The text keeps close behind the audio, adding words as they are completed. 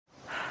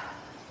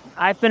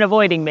I've been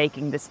avoiding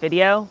making this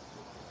video,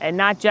 and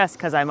not just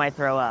because I might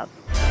throw up.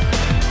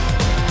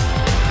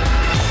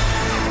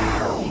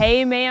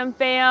 Hey ma'am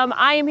fam,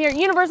 I am here at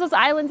Universal's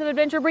Islands of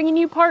Adventure bringing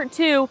you part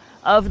 2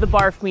 of the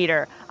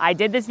Barf-Meter. I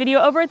did this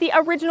video over at the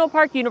original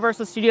park,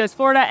 Universal Studios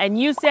Florida,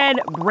 and you said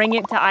bring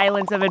it to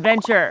Islands of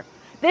Adventure.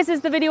 This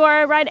is the video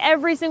where I ride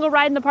every single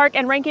ride in the park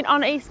and rank it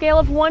on a scale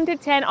of 1 to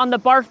 10 on the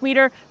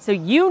Barf-Meter so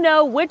you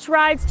know which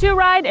rides to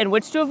ride and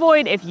which to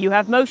avoid if you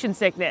have motion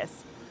sickness.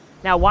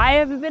 Now, why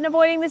have I been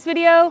avoiding this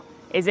video?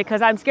 Is it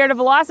because I'm scared of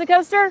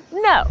Velocicoaster?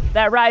 No,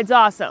 that ride's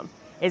awesome.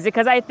 Is it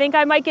because I think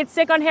I might get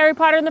sick on Harry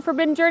Potter and the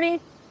Forbidden Journey?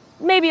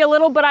 Maybe a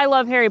little, but I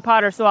love Harry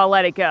Potter, so I'll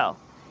let it go.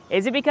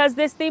 Is it because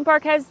this theme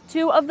park has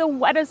 2 of the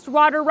wettest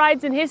water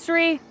rides in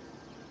history?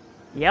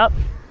 Yep.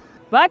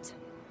 But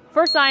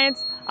for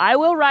science, I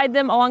will ride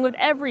them along with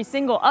every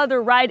single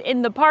other ride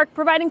in the park,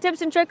 providing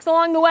tips and tricks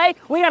along the way.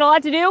 We got a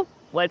lot to do.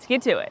 Let's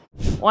get to it.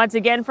 Once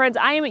again, friends,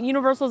 I am at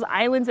Universal's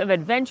Islands of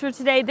Adventure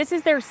today. This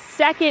is their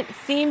 2nd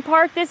theme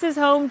park. This is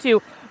home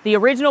to the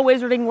original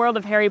Wizarding World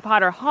of Harry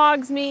Potter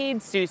Hogsmeade,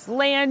 Seuss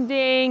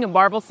Landing,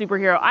 Marvel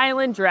Superhero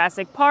Island,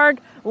 Jurassic Park.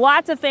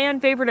 Lots of fan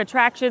favorite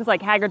attractions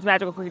like Hagrid's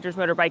Magical Creatures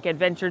Motorbike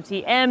Adventure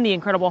TM, the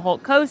Incredible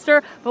Hulk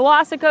Coaster,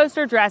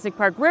 Velocicoaster, Jurassic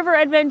Park River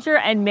Adventure,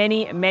 and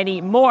many,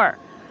 many more.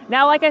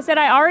 Now, like I said,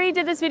 I already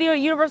did this video at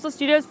Universal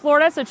Studios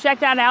Florida, so check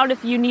that out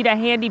if you need a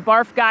handy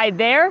barf guide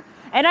there.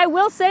 And I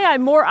will say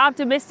I'm more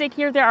optimistic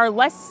here. There are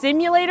less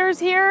simulators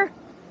here,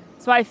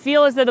 so I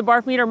feel as though the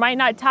Barf-Meter might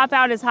not top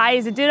out as high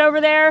as it did over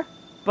there,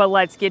 but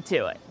let's get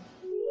to it.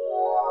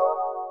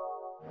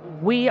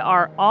 We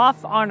are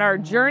off on our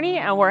journey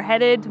and we're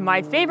headed to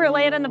my favorite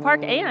land in the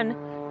park and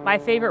my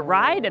favorite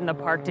ride in the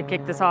park to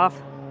kick this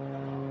off.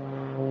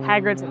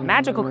 Hagrid's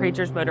Magical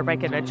Creatures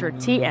Motorbike Adventure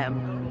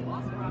TM.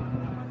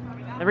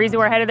 The reason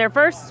we're headed there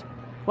first,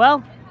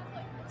 well,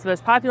 it's the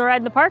most popular ride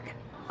in the park.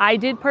 I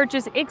did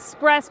purchase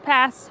Express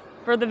Pass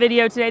for the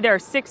video today. There are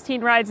 16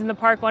 rides in the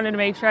park. Wanted to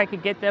make sure I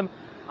could get them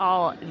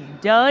all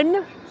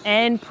done.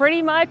 And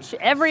pretty much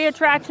every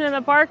attraction in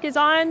the park is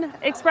on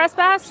Express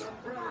Pass,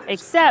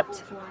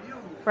 except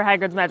for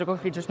Hagrid's Magical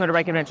Creatures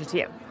Motorbike Adventure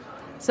TM.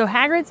 So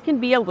Hagrid's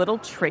can be a little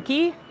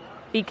tricky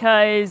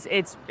because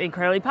it's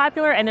incredibly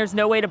popular and there's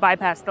no way to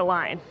bypass the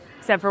line,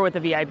 except for with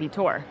the VIP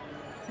tour.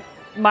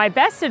 My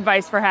best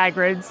advice for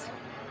Hagrid's,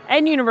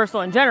 and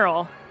Universal in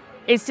general,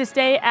 is to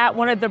stay at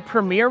one of the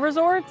premier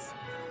resorts,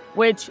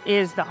 which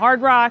is the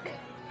Hard Rock,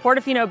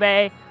 Portofino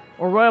Bay,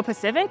 or Royal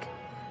Pacific,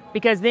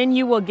 because then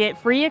you will get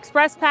free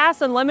Express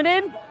Pass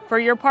Unlimited for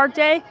your park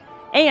day,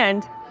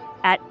 and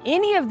at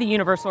any of the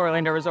Universal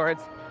Orlando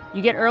resorts,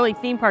 you get early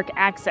theme park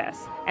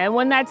access. And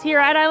when that's here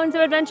at Islands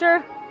of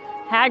Adventure,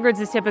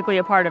 Hagrid's is typically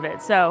a part of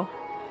it. So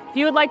if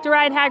you would like to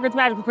ride Hagrid's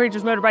Magical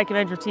Creatures Motorbike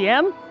Adventure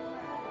TM,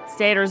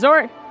 stay at a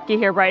resort, get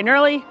here bright and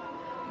early,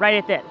 ride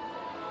it then.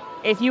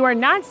 If you are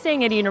not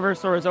staying at a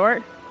Universal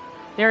Resort,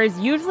 there is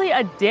usually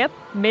a dip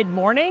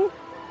mid-morning,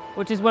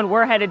 which is when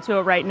we're headed to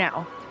it right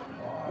now.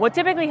 What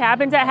typically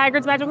happens at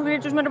Hagrid's Magical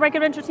Creatures Motorbike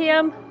Adventure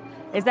TM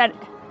is that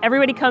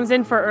everybody comes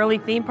in for early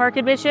theme park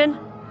admission.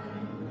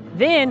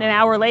 Then an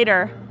hour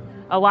later,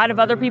 a lot of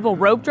other people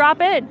rope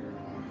drop it,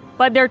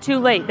 but they're too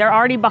late. They're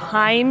already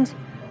behind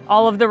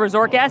all of the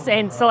resort guests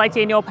and select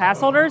annual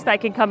pass holders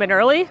that can come in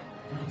early.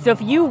 So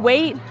if you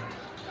wait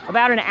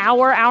about an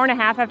hour, hour and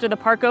a half after the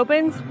park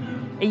opens,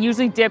 it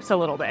usually dips a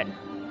little bit.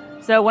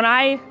 So when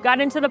I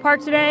got into the park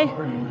today,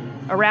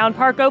 around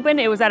park open,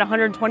 it was at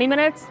 120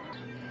 minutes.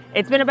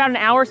 It's been about an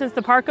hour since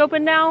the park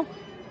opened now,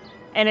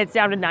 and it's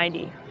down to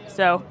 90.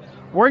 So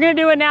we're gonna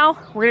do it now.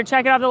 We're gonna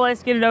check it off the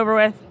list, get it over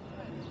with,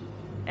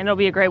 and it'll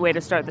be a great way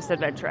to start this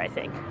adventure, I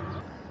think.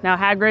 Now,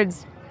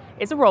 Hagrid's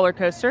is a roller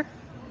coaster.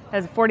 It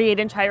has a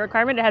 48-inch height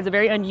requirement. It has a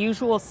very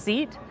unusual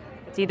seat.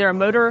 It's either a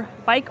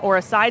motorbike or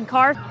a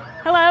sidecar.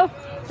 Hello,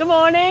 good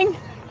morning.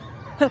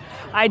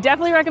 I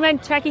definitely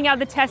recommend checking out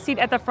the test seat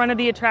at the front of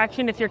the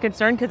attraction if you're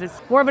concerned, because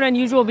it's more of an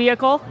unusual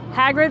vehicle.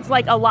 Hagrid's,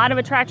 like a lot of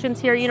attractions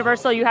here at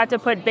Universal, you have to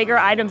put bigger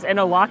items in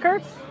a locker.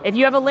 If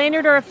you have a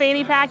lanyard or a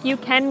fanny pack, you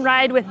can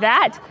ride with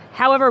that.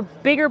 However,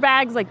 bigger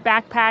bags like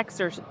backpacks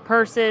or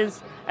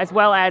purses, as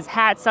well as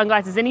hats,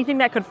 sunglasses, anything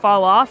that could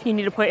fall off, you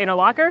need to put in a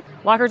locker.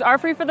 Lockers are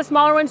free for the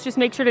smaller ones. Just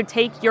make sure to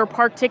take your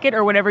park ticket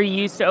or whatever you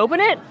use to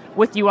open it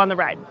with you on the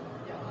ride.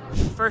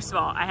 First of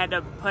all, I had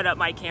to put up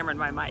my camera and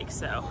my mic,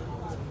 so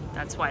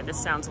that's why this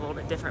sounds a little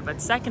bit different.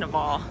 But second of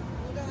all,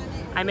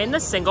 I'm in the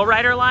single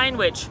rider line,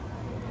 which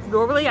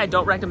normally I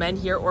don't recommend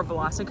here or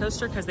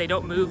Velocicoaster because they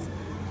don't move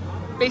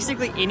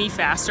basically any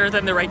faster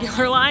than the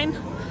regular line.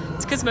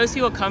 It's because most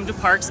people come to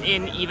parks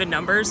in even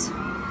numbers.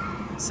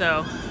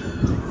 So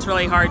it's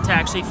really hard to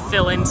actually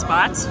fill in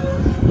spots.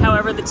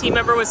 However, the team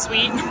member was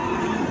sweet.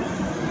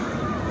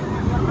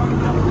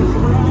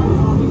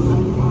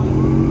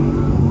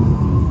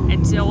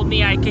 And told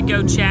me I could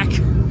go check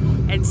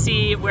and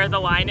see where the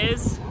line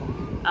is.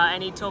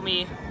 And he told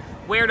me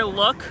where to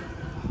look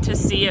to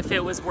see if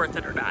it was worth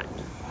it or not.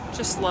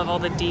 Just love all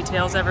the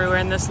details everywhere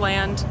in this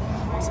land.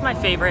 It's my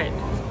favorite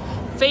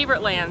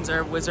lands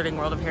are Wizarding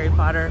World of Harry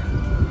Potter.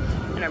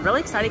 And and I'm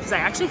really excited because I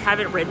actually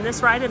haven't ridden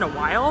this ride in a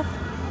while.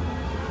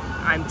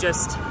 I'm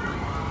just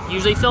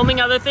usually filming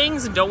other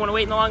things and don't want to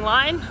wait in the long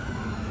line.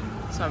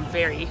 So I'm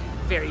very,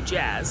 very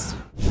jazzed.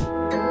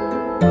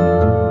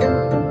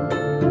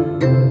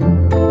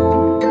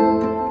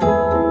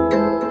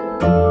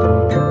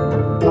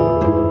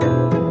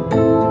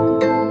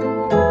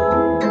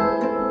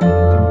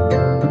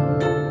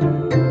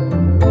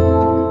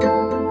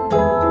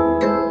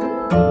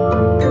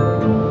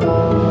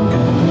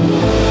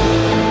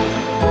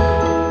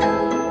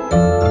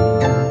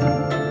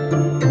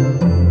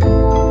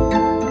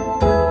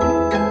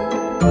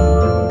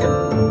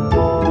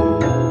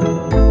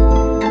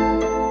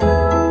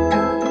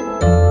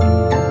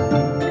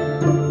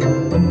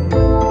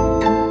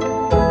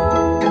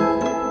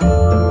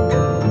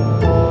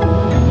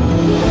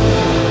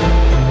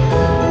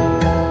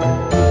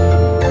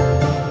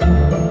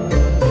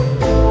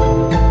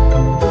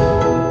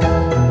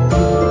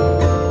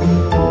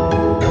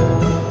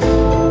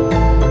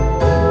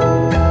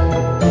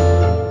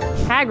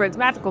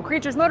 Magical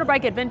Creatures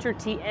Motorbike Adventure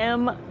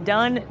TM,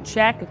 done,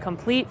 check,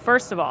 complete.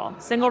 First of all,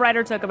 single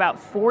rider took about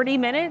 40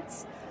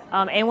 minutes.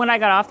 And when I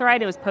got off the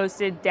ride, it was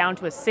posted down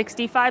to a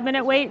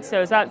 65-minute wait. So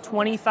it was about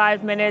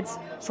 25 minutes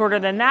shorter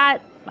than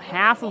that,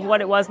 half of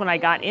what it was when I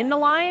got in the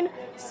line.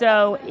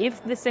 So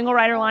if the single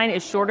rider line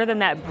is shorter than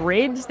that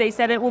bridge, they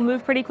said it will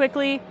move pretty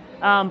quickly.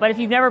 But if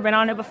you've never been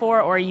on it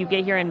before, or you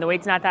get here and the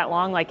wait's not that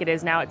long like it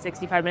is now at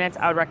 65 minutes,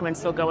 I would recommend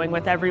still going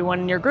with everyone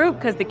in your group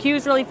because the queue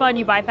is really fun.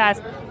 You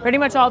bypass pretty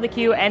much all the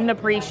queue and the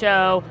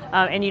pre-show,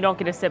 and you don't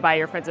get to sit by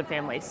your friends and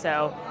family.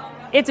 So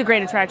it's a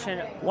great attraction,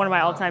 one of my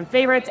all-time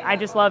favorites. I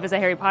just love, as a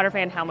Harry Potter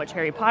fan, how much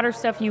Harry Potter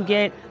stuff you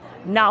get.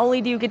 Not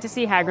only do you get to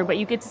see Hagrid, but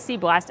you get to see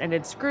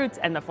Blast-Ended Scroots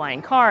and the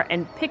Flying Car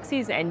and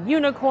Pixies and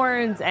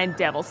Unicorns and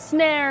Devil's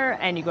Snare,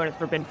 and you go to the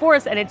Forbidden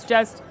Forest, and it's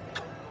just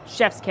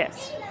chef's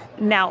kiss.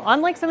 Now,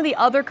 unlike some of the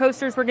other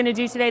coasters we're going to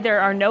do today, there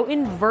are no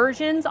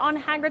inversions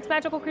on Hagrid's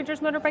Magical Creatures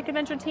Motorbike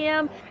Adventure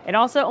TM. It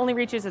also only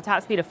reaches a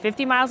top speed of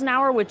 50 miles an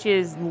hour, which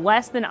is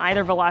less than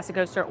either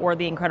Velocicoaster or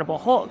the Incredible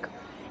Hulk.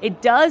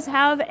 It does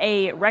have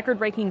a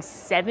record-breaking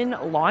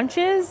 7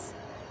 launches,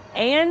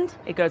 and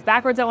it goes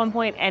backwards at one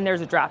point, and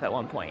there's a drop at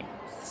one point.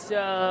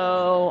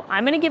 So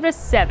I'm going to give it a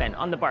 7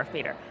 on the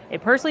Barf-Meter.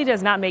 It personally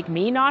does not make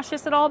me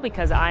nauseous at all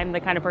because I'm the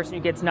kind of person who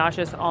gets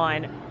nauseous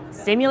on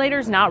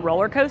simulators, not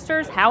roller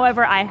coasters.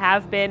 However, I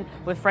have been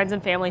with friends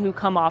and family who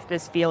come off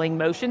this feeling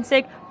motion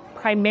sick,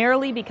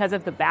 primarily because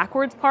of the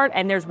backwards part,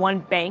 and there's one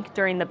bank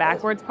during the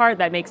backwards part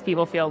that makes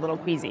people feel a little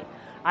queasy.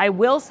 I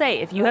will say,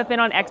 if you have been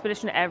on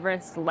Expedition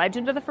Everest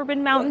Legend of the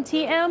Forbidden Mountain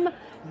TM,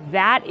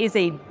 that is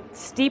a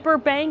steeper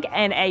bank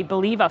and I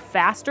believe a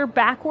faster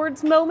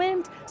backwards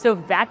moment. So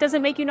if that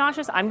doesn't make you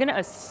nauseous, I'm gonna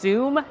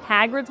assume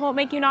Hagrid's won't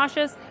make you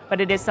nauseous, but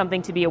it is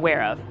something to be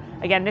aware of.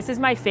 Again, this is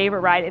my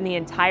favorite ride in the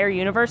entire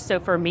universe, so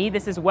for me,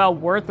 this is well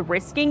worth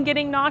risking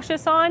getting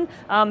nauseous on.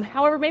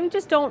 However, maybe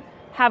just don't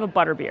have a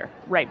butterbeer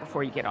right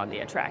before you get on the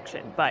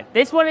attraction. But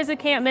this one is a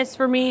can't miss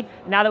for me.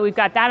 Now that we've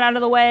got that out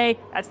of the way,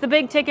 that's the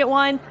big ticket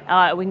one,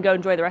 we can go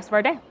enjoy the rest of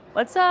our day.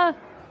 Let's,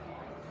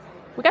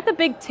 we got the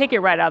big ticket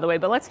ride out of the way,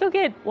 but let's go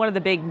get one of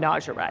the big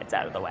nausea rides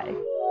out of the way.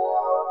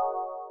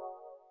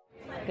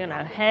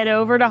 Gonna head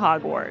over to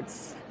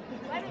Hogwarts.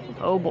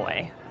 Oh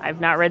boy,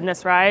 I've not ridden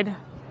this ride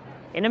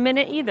in a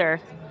minute either.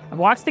 I've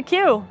watched the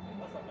queue,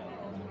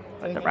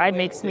 but the ride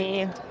makes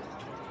me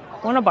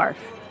want to barf,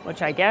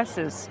 which I guess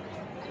is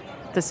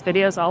what this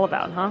video is all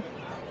about, huh?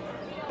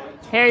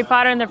 Harry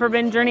Potter and the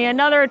Forbidden Journey,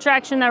 another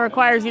attraction that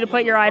requires you to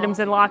put your items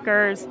in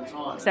lockers,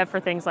 except for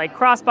things like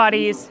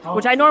crossbodies,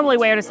 which I normally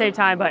wear to save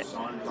time, but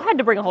I had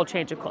to bring a whole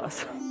change of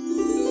clothes.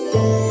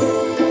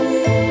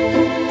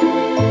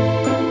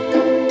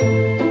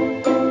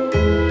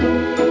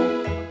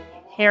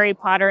 Harry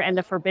Potter and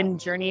the Forbidden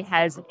Journey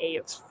has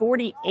a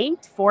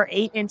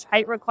 48-inch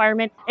height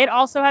requirement. It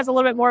also has a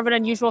little bit more of an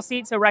unusual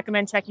seat, so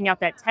recommend checking out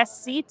that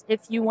test seat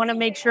if you want to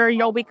make sure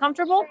you'll be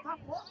comfortable.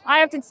 I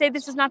have to say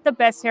this is not the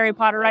best Harry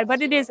Potter ride,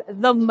 but it is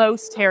the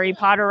most Harry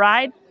Potter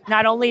ride.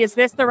 Not only is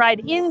this the ride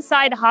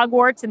inside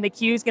Hogwarts, and the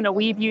queue is going to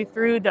weave you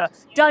through the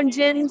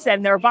dungeons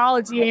and the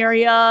herbology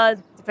area,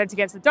 Defense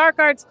Against the Dark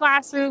Arts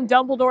classroom,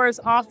 Dumbledore's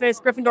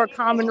office, Gryffindor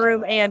common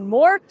room, and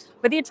more.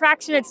 But the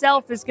attraction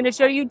itself is going to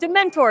show you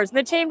Dementors, and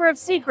the Chamber of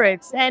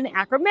Secrets, and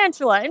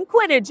Acromantula, and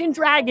Quidditch, and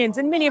dragons,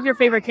 and many of your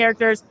favorite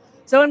characters.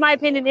 So in my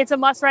opinion, it's a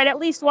must ride at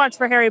least once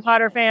for Harry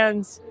Potter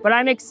fans. But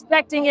I'm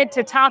expecting it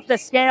to top the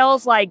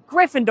scales like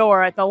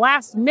Gryffindor at the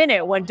last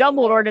minute when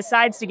Dumbledore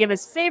decides to give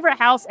his favorite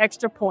house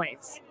extra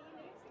points.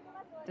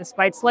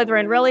 Despite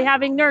Slytherin really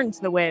having earned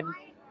the win.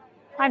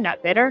 I'm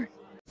not bitter.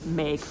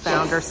 Make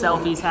founder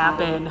selfies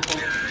happen.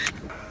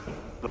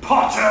 The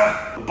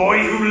Potter, the boy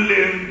who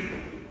lived,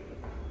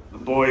 the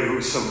boy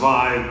who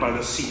survived by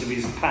the seat of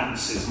his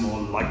pants is more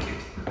like it.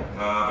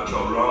 But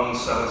you're wrong,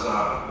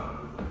 Salazar.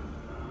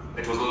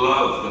 It was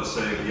love that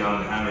saved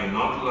young Harry,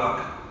 not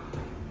luck.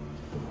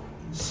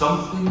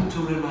 Something to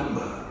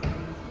remember.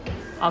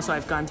 Also,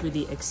 I've gone through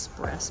the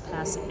Express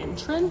Pass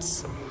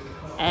entrance,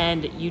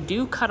 and you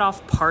do cut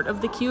off part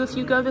of the queue if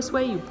you go this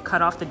way. You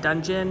cut off the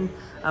dungeon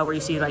where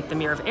you see like the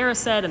Mirror of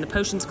Erised and the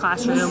potions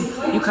classroom.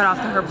 You cut off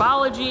the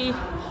herbology,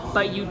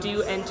 but you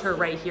do enter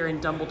right here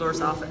in Dumbledore's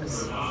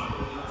office.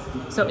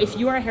 So if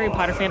you are a Harry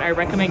Potter fan, I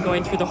recommend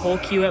going through the whole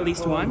queue at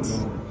least once.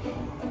 That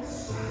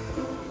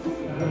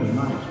was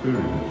my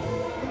experience.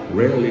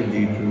 Rarely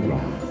leads you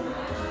wrong.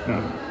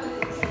 Now,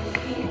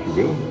 if you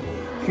will,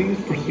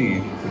 please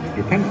proceed with the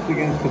defense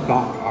against the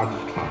dark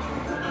arts classroom.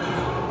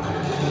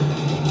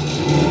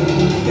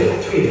 There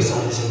are 3 of us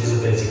on this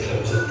invisibility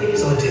club, so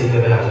things I do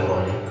go out of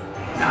line.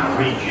 Now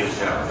read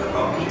yourself the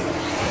motion.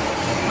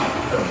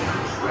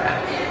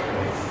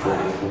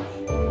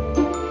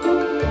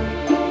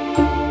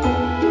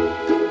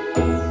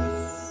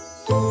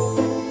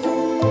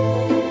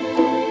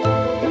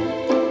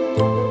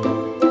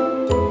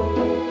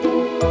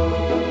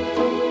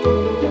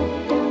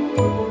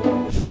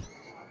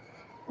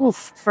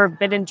 Oof,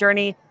 Forbidden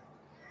Journey.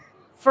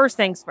 First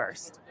things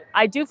first.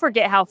 I do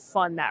forget how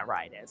fun that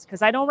ride is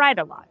because I don't ride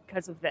a lot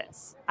because of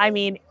this. I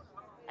mean,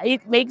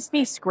 it makes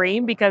me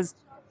scream because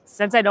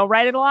since I don't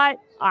ride it a lot,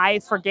 I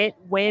forget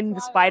when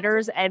the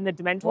spiders and the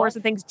Dementors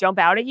and things jump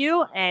out at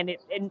you, and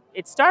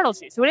it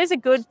startles you. So it is a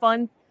good,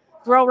 fun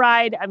thrill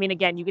ride. I mean,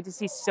 again, you get to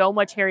see so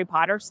much Harry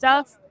Potter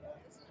stuff.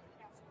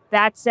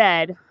 That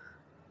said,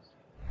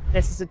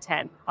 this is a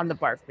 10 on the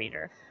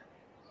Barf-Meter.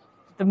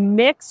 The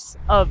mix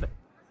of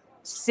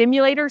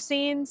simulator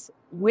scenes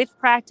with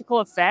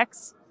practical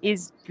effects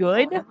is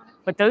good,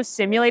 but those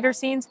simulator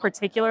scenes,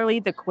 particularly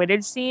the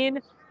Quidditch scene,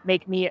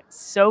 make me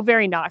so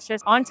very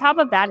nauseous. On top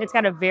of that, it's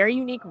got a very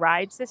unique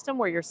ride system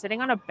where you're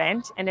sitting on a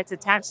bench and it's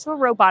attached to a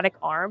robotic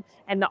arm,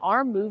 and the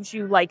arm moves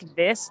you like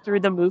this through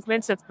the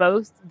movements of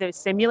both the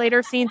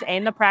simulator scenes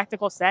and the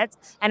practical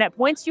sets. And at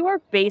points, you are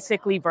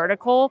basically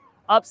vertical,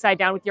 upside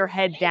down with your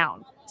head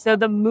down. So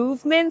the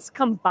movements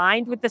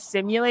combined with the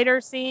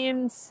simulator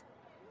scenes,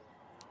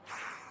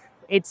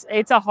 it's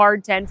a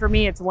hard 10 for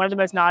me. It's one of the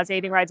most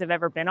nauseating rides I've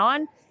ever been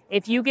on.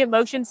 If you get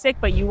motion sick,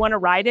 but you want to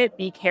ride it,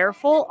 be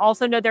careful.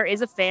 Also know there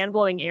is a fan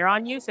blowing air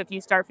on you. So if you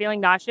start feeling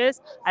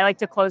nauseous, I like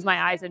to close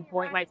my eyes and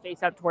point my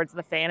face up towards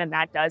the fan, and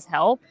that does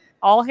help.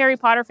 All Harry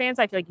Potter fans,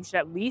 I feel like you should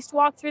at least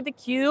walk through the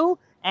queue.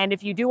 And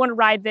if you do want to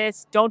ride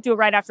this, don't do it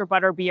right after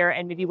Butterbeer,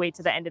 and maybe wait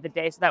to the end of the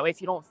day. So that way,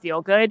 if you don't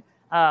feel good,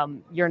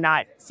 you're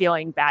not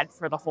feeling bad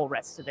for the whole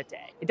rest of the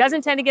day. It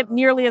doesn't tend to get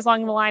nearly as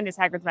long of a line as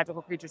Hagrid's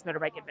Magical Creatures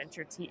Motorbike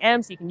Adventure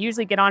TM, so you can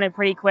usually get on it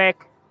pretty quick.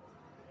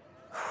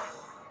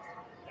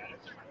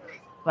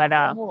 But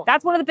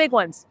that's one of the big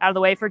ones out of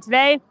the way for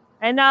today.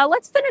 And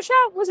let's finish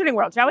out Wizarding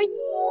World, shall we?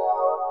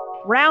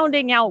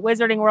 Rounding out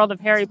Wizarding World of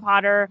Harry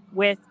Potter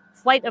with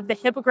Flight of the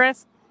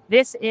Hippogriff.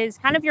 This is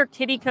kind of your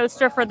kiddie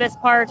coaster for this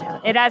part.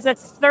 It has a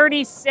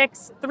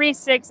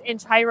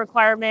 36.inch height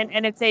requirement,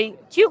 and it's a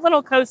cute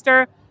little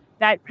coaster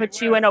that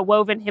puts you in a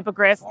woven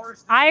hippogriff.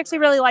 I actually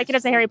really like it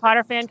as a Harry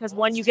Potter fan because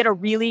 1, you get a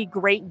really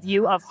great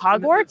view of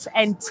Hogwarts,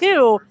 and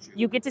 2,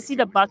 you get to see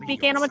the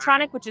Buckbeak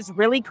animatronic, which is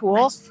really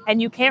cool,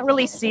 and you can't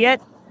really see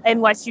it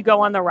unless you go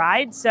on the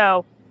ride.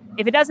 So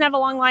if it doesn't have a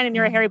long line and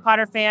you're a Harry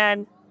Potter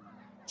fan,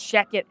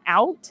 check it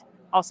out.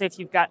 Also, if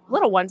you've got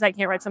little ones, I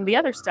can't ride some of the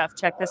other stuff,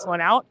 check this one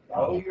out.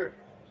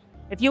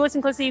 If you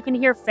listen closely, you can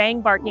hear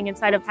Fang barking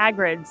inside of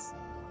Hagrid's.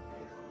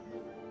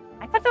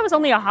 I thought that was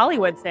only a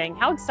Hollywood thing.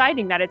 How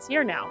exciting that it's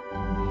here now.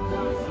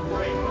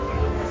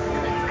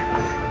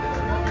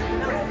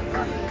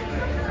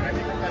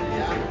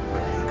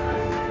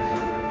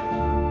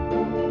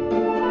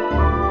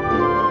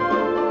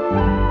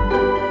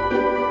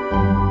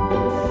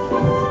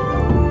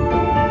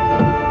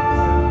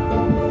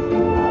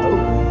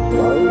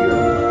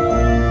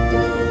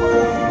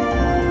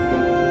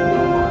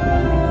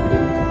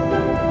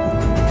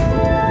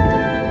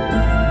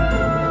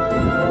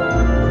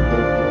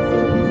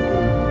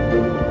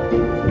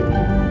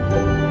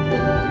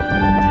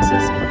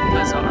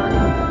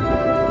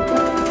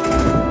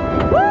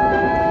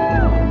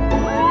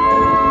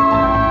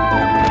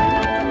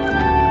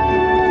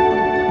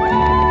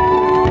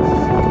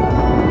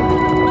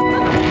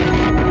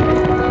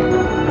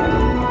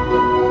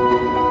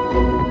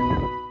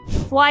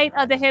 Flight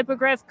of the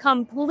Hippogriff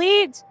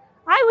complete.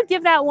 I would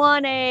give that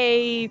one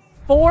a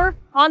 4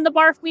 on the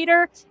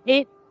Barf-Meter.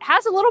 It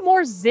has a little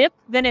more zip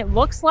than it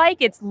looks like.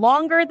 It's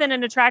longer than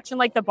an attraction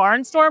like the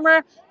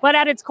Barnstormer, but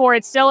at its core,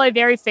 it's still a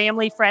very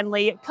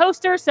family-friendly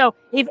coaster. So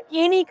if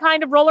any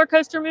kind of roller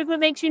coaster movement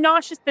makes you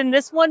nauseous, then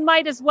this one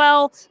might as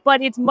well,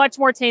 but it's much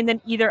more tame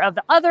than either of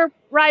the other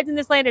rides in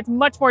this land. It's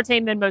much more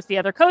tame than most of the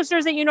other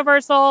coasters at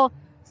Universal.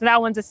 So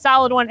that one's a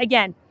solid one.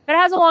 Again, it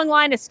has a long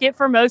line to skip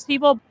for most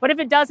people, but if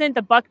it doesn't,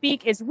 the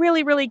Buckbeak is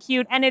really, really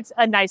cute, and it's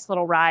a nice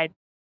little ride.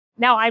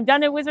 Now, I'm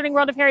done at Wizarding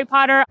World of Harry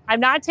Potter. I'm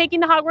not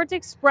taking the Hogwarts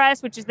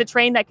Express, which is the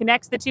train that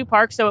connects the 2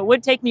 parks, so it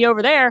would take me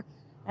over there,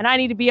 and I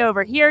need to be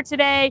over here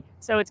today.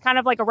 So it's kind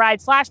of like a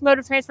ride/mode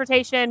of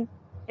transportation.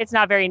 It's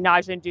not very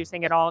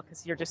nausea-inducing at all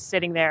because you're just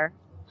sitting there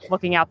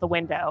looking out the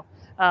window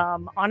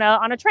on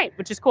a train,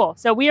 which is cool.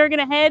 So we are going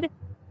to head,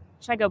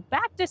 should I go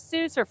back to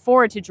Seuss or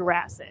forward to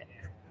Jurassic?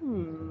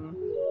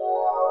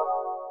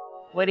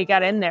 What do you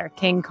got in there,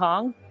 King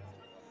Kong?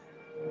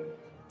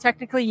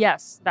 Technically,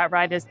 yes, that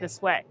ride is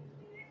this way.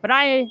 But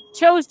I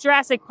chose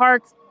Jurassic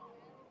Park.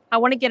 I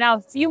want to get out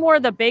a few more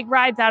of the big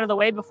rides out of the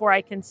way before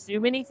I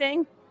consume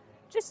anything,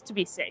 just to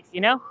be safe,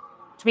 you know?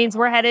 Which means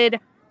we're headed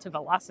to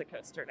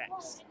Velocicoaster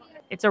next.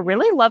 It's a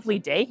really lovely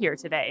day here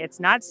today. It's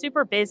not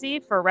super busy.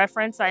 For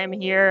reference, I am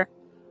here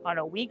on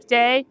a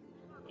weekday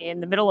in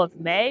the middle of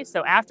May,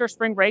 so after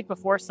spring break,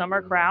 before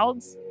summer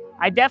crowds.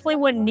 I definitely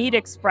wouldn't need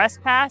Express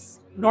Pass.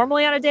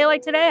 Normally on a day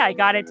like today, I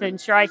got it to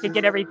ensure I could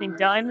get everything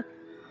done.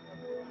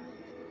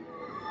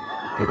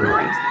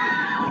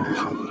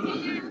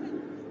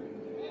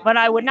 But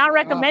I would not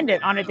recommend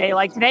it on a day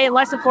like today,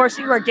 unless, of course,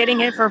 you are getting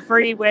it for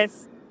free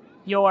with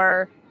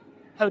your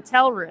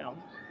hotel room.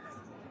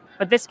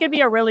 But this could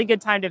be a really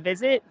good time to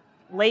visit.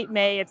 Late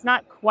May, it's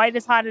not quite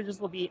as hot as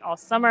it will be all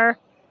summer.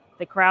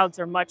 The crowds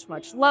are much,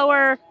 much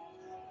lower.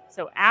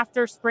 So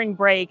after spring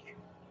break,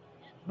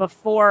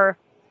 before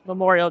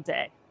Memorial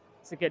Day,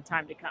 it's a good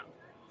time to come.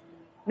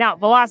 Now,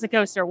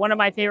 Velocicoaster, one of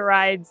my favorite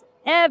rides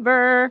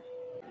ever.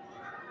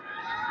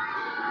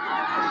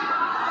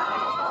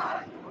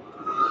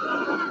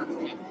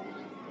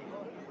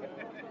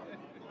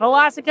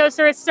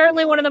 Velocicoaster is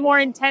certainly one of the more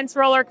intense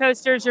roller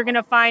coasters you're going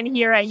to find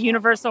here at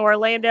Universal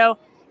Orlando.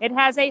 It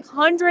has a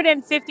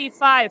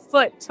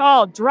 155-foot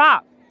tall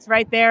drop. It's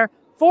right there.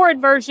 4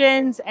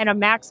 inversions and a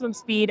maximum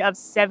speed of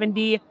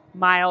 70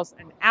 miles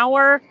an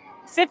hour.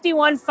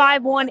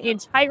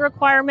 51.51-inch height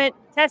requirement.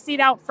 Test seat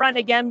out front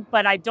again,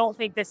 but I don't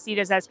think this seat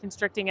is as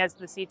constricting as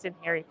the seats in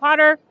Harry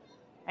Potter.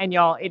 And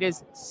y'all, it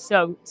is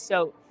so,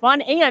 so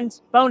fun.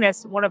 And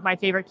bonus, one of my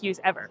favorite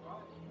queues ever.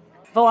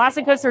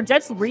 Velocicoaster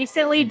just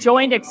recently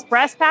joined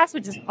Express Pass,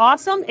 which is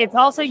awesome. It's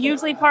also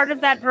usually part of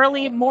that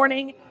early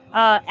morning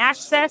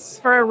access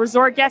for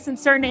resort guests and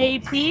certain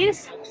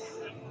APs.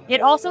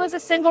 It also is a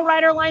single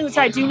rider line, which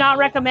I do not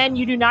recommend.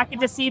 You do not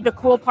get to see the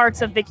cool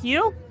parts of the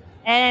queue.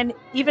 And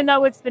even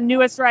though it's the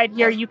newest ride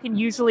here, you can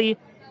usually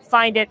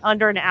find it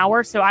under an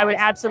hour. So I would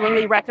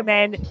absolutely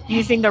recommend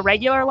using the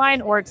regular line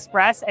or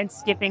Express and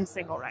skipping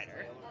single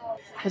rider.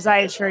 Because I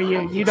assure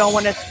you, you don't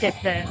want to skip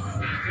this.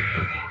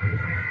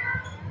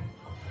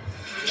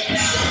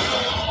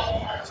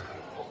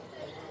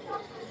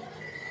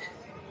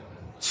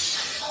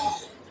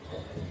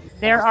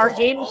 There are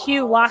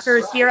in-queue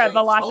lockers here at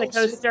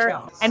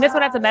Velocicoaster, and this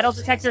one has a metal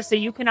detector, so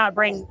you cannot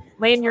bring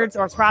lanyards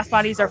or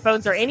crossbodies or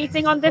phones or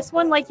anything on this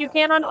one like you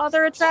can on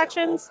other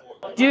attractions.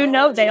 Do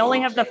note they only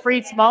have the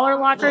free smaller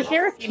lockers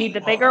here. If you need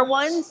the bigger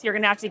ones, you're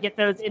going to have to get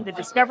those in the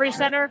Discovery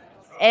Center.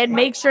 And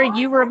make sure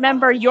you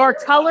remember your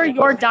color,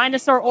 your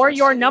dinosaur, or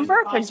your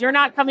number, because you're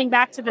not coming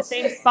back to the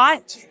same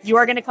spot. You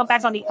are going to come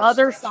back on the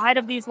other side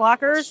of these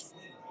lockers,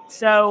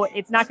 so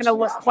it's not going to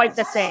look quite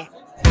the same.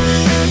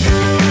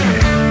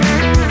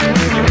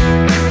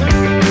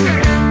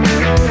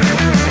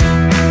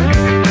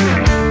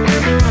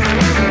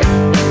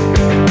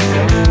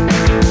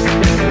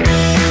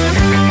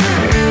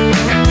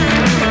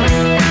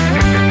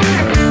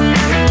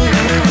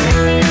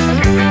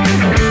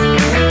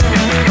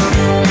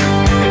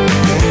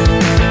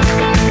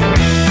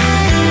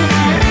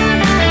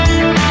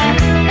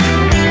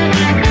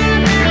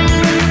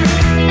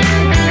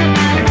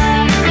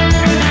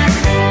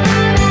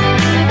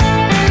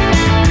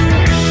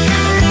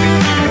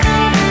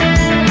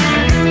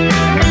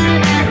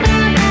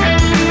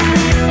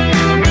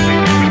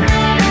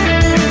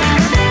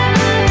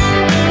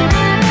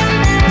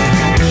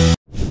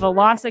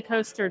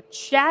 Velocicoaster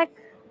check.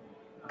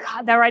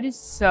 God, that ride is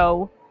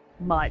so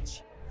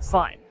much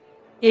fun.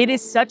 It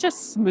is such a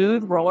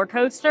smooth roller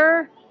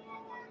coaster.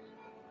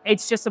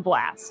 It's just a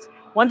blast.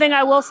 One thing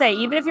I will say,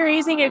 even if you're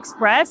using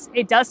Express,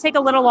 it does take a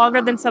little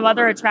longer than some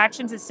other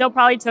attractions. It still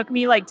probably took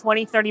me like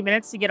 20, 30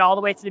 minutes to get all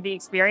the way through the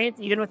experience,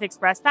 even with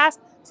Express Pass.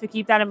 So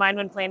keep that in mind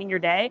when planning your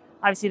day.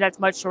 Obviously, that's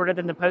much shorter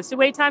than the posted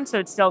wait time, so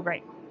it's still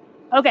great.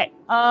 Okay,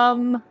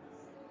 to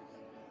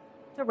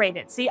rate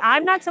it. See,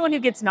 I'm not someone who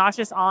gets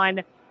nauseous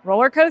on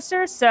roller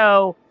coasters,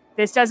 so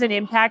this doesn't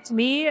impact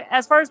me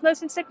as far as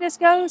motion sickness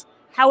goes.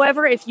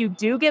 However, if you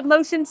do get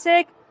motion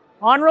sick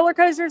on roller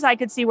coasters, I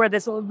could see where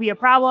this would be a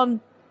problem.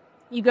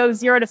 You go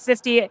 0 to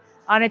 50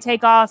 on a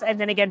takeoff, and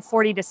then again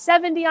 40 to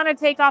 70 on a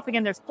takeoff.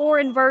 Again, there's 4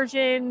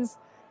 inversions.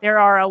 There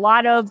are a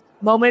lot of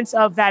moments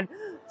of that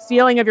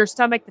feeling of your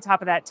stomach, the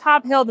top of that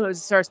top hill, the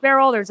Mosasaurus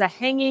barrel. There's a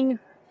hanging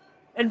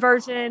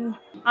inversion.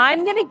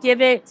 I'm gonna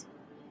give it,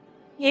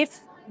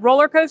 if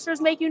roller coasters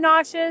make you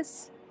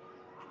nauseous,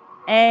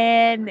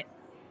 an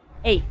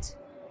 8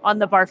 on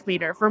the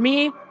Barfmeter. For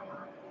me,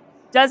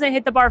 doesn't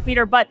hit the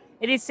Barfmeter, but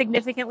it is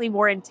significantly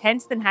more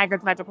intense than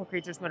Hagrid's Magical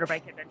Creatures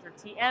Motorbike Adventure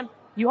TM.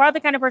 You are the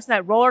kind of person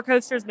that roller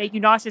coasters make you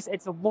nauseous.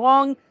 It's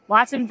long,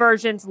 lots of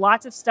inversions,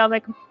 lots of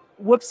stomach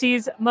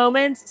whoopsies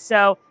moments.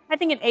 So I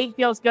think an 8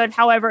 feels good.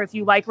 However, if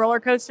you like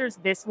roller coasters,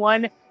 this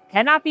one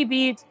cannot be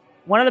beat.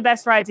 One of the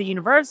best rides at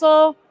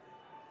Universal.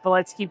 But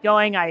let's keep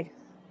going. I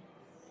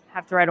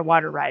have to ride a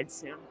water ride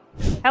soon.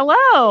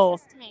 Hello.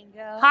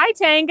 Tango. Hi,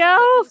 Tango.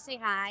 Can you say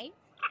hi?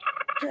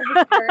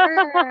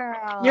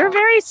 Girl. You're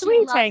very She sweet,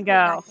 loves being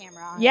Tango. on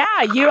camera.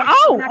 Yeah, you. I'm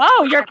Oh, not oh,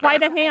 gonna you're let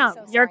quite a her. ham. I'm so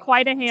You're sorry.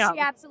 quite a ham. She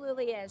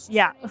absolutely is. She's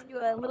Yeah. turning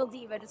into a little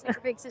diva, just like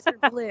her big sister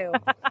Blue.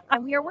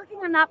 And we are working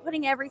on not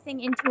putting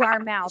everything into our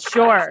mouth.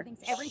 Sure. She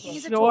thinks everything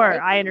is a Sure, toy.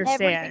 I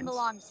understand. Everything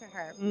belongs to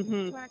her. Mhm. Do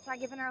you want to try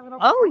giving her a little?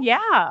 Oh pat?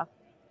 yeah.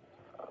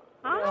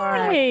 Good girl,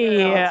 Hi.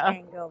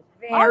 Tango. Oh,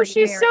 Very,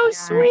 she's very so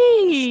nice.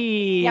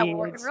 sweet. Yeah, we're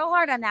working real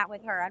hard on that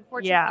with her.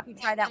 Unfortunately, Yeah. if you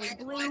try that with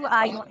Blue, you won't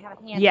have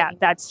a hand. Yeah, anymore.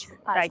 that's So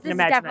I can this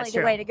imagine is definitely that's the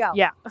true. way to go.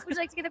 Yeah. Would you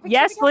like to get a picture?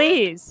 Yes, together?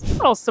 please. A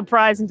little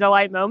surprise and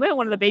delight moment.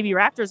 One of the baby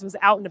raptors was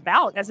out and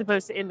about as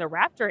opposed to in the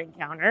raptor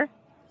encounter.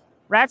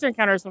 Raptor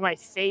encounter is one of my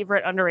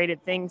favorite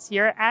underrated things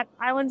here at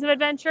Islands of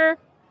Adventure.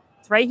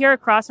 It's right here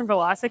across from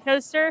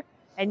Velocicoaster,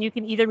 and you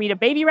can either meet a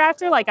baby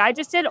raptor like I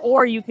just did,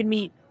 or you can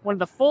meet one of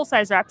the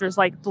full-size raptors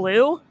like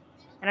Blue.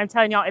 And I'm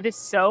telling y'all, it is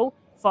so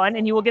fun,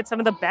 and you will get some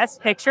of the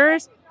best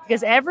pictures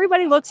because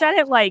everybody looks at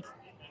it like,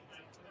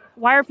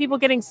 why are people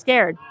getting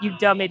scared, you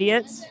dumb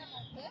idiots?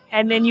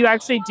 And then you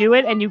actually do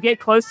it, and you get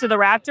close to the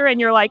raptor, and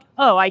you're like,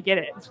 oh, I get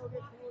it.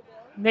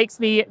 Makes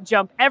me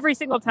jump every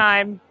single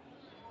time.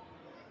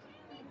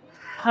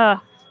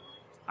 All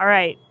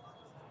right.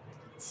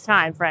 It's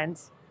time,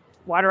 friends.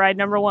 Water ride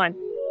number 1.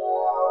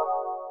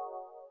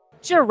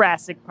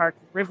 Jurassic Park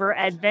River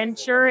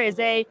Adventure is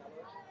a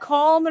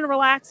calm and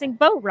relaxing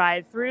boat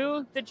ride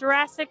through the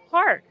Jurassic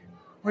Park,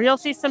 where you'll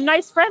see some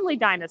nice friendly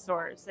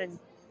dinosaurs, and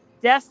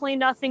definitely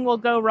nothing will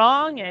go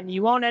wrong, and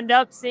you won't end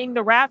up seeing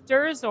the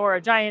raptors or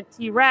a giant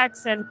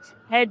T-Rex and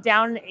head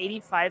down an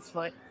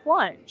 85-foot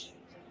plunge.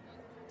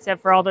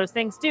 Except for all those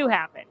things do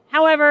happen.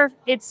 However,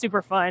 it's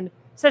super fun,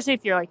 especially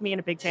if you're like me and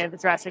a big fan of the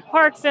Jurassic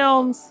Park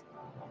films.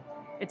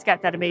 It's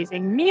got that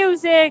amazing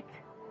music,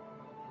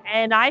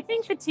 and I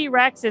think the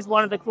T-Rex is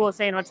one of the coolest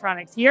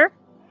animatronics here.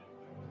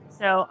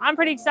 So I'm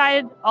pretty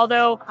excited,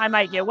 although I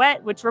might get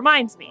wet, which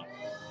reminds me,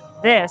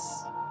 this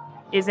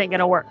isn't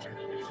gonna work.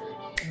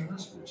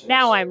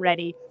 Now I'm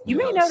ready. You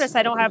may notice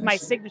I don't have my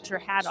signature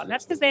hat on.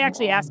 That's because they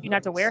actually ask you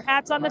not to wear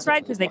hats on this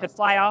ride because they could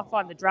fly off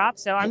on the drop.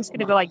 So I'm just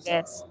gonna go like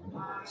this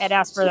and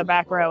ask for the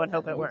back row and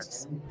hope it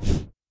works.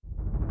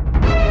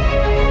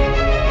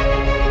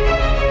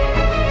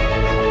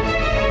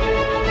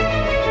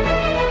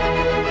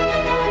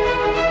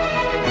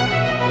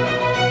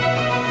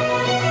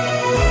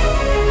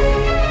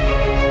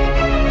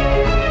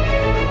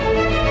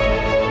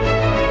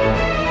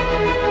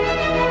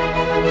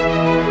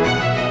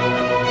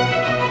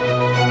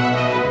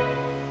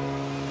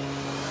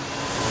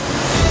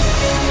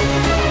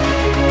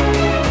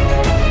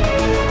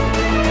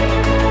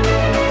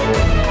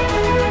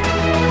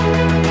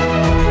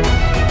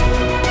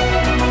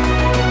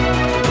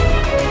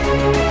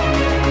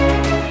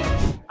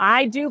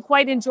 I do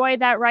quite enjoy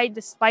that ride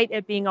despite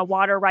it being a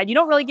water ride. You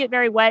don't really get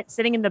very wet.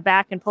 Sitting in the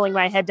back and pulling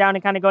my head down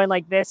and kind of going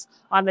like this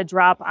on the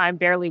drop, I'm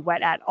barely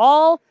wet at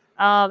all.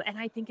 And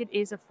I think it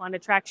is a fun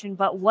attraction,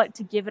 but what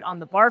to give it on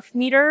the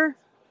Barf-Meter?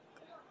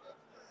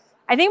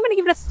 I think I'm going to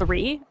give it a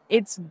 3.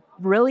 It's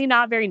really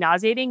not very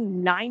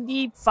nauseating.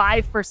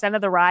 95%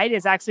 of the ride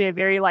is actually a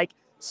very like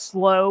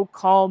slow,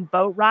 calm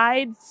boat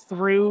ride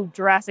through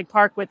Jurassic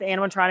Park with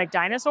animatronic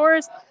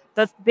dinosaurs.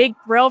 The big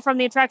thrill from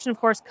the attraction, of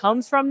course,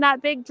 comes from that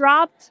big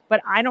drop,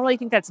 but I don't really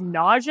think that's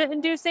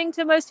nausea-inducing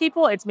to most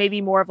people. It's maybe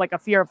more of like a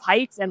fear of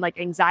heights and like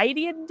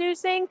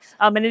anxiety-inducing,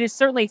 and it is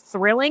certainly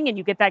thrilling, and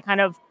you get that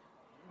kind of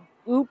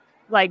whoop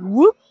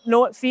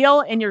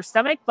feel in your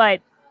stomach,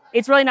 but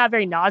it's really not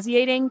very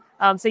nauseating.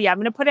 So yeah, I'm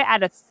going to put it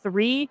at a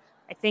 3.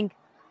 I think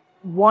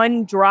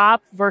one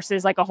drop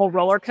versus like a whole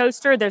roller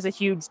coaster, there's a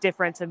huge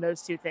difference in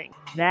those two things.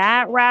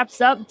 That wraps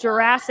up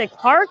Jurassic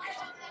Park.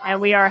 And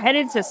we are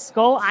headed to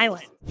Skull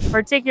Island,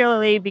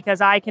 particularly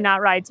because I cannot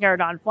ride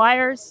Pterodon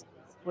Flyers,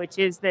 which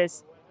is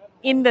this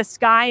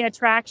in-the-sky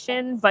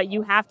attraction, but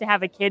you have to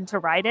have a kid to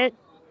ride it.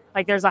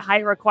 Like there's a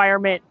height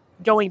requirement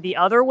going the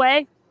other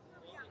way,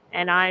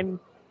 and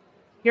I'm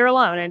here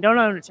alone and don't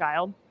own a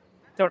child.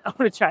 Don't have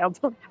a child.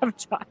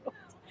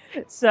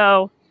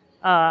 So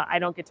I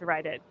don't get to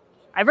ride it.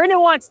 I've ridden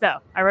it once, though.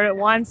 I rode it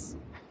once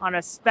on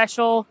a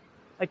special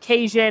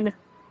occasion.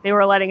 They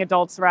were letting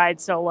adults ride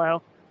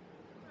solo.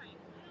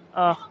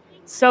 Oh,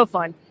 so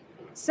fun.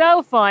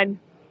 So fun,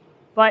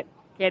 but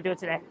can't do it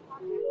today.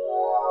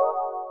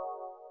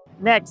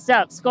 Next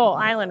up, Skull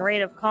Island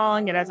Raid of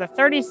Kong. It has a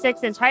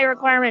 36-inch height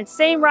requirement,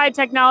 same ride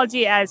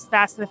technology as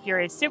Fast and the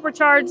Furious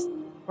Supercharged.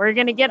 We're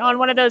going to get on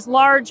one of those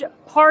large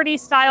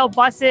party-style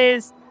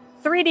buses,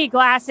 3D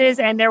glasses,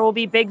 and there will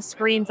be big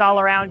screens all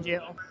around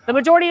you. The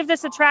majority of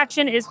this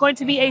attraction is going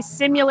to be a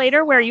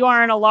simulator where you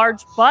are in a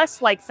large bus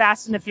like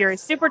Fast and the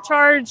Furious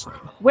Supercharged,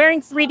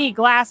 wearing 3D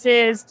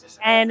glasses,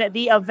 and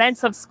the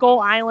events of Skull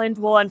Island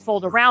will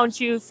unfold around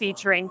you,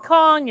 featuring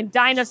Kong and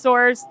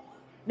dinosaurs.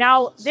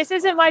 Now, this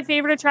isn't my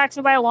favorite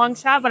attraction by a long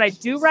shot, but I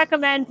do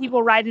recommend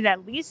people ride it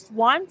at least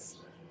once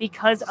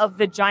because of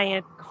the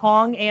giant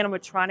Kong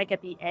animatronic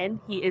at the end.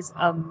 He is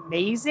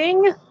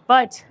amazing,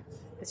 but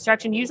this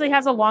attraction usually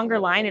has a longer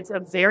line. It's a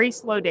very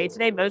slow day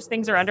today. Most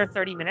things are under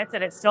 30 minutes,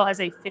 and it still has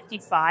a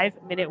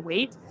 55-minute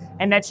wait.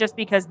 And that's just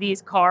because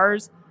these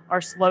cars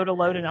are slow to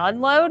load and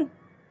unload.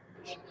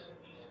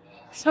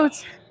 So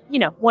it's, you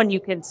know, one you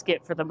can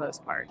skip for the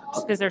most part,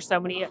 just because there's so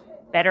many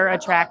better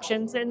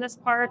attractions in this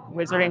park.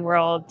 Wizarding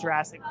World,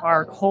 Jurassic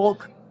Park,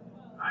 Hulk.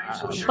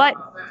 But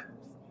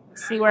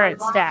see where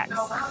it stacks.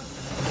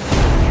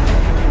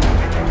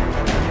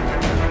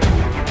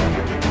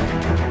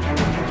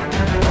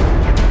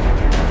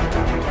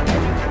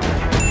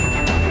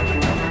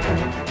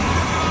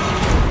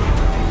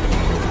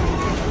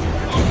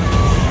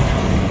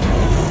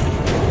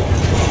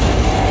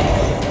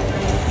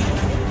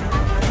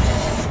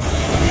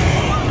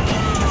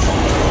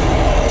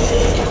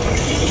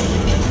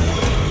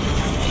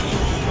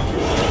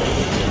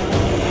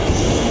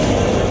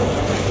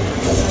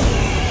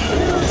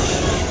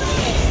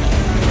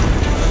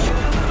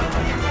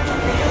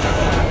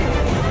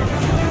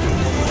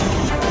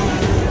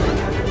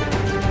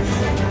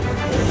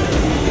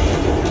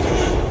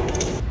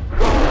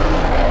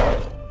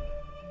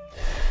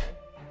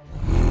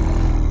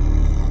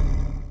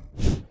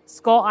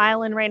 Skull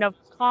Island Reign of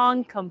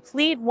Kong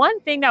complete. One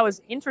thing that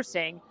was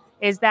interesting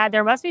is that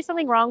there must be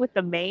something wrong with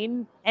the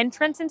main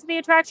entrance into the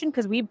attraction,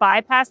 because we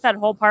bypassed that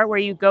whole part where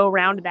you go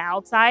around the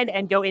outside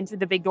and go into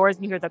the big doors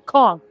and you hear the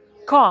Kong,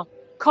 Kong,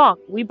 Kong.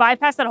 We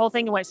bypassed that whole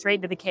thing and went straight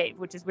into the cave,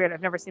 which is weird.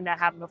 I've never seen that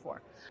happen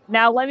before.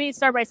 Now, let me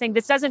start by saying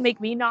this doesn't make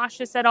me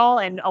nauseous at all,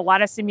 and a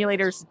lot of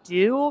simulators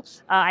do.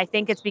 I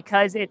think it's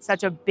because it's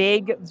such a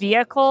big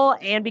vehicle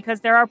and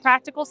because there are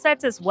practical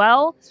sets as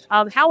well.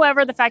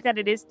 However, the fact that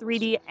it is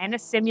 3D and a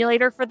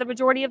simulator for the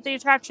majority of the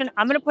attraction,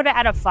 I'm going to put it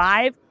at a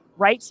 5,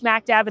 right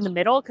smack dab in the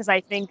middle, because I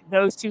think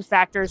those two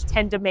factors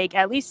tend to make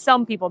at least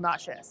some people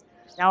nauseous.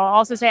 Now, I'll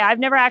also say I've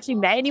never actually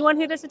met anyone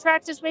who this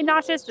attraction has made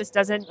nauseous. This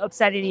doesn't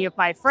upset any of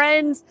my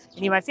friends,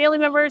 any of my family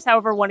members.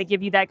 However, I want to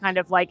give you that kind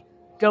of like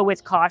go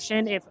with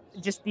caution if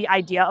just the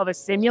idea of a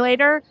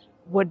simulator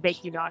would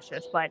make you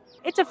nauseous. But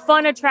it's a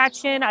fun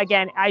attraction.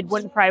 Again, I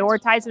wouldn't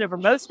prioritize it over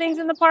most things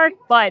in the park,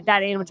 but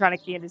that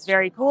animatronic theme is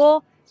very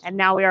cool. And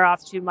now we are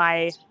off to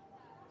my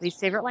least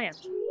favorite land.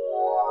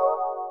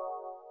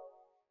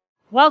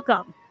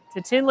 Welcome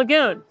to Toon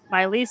Lagoon,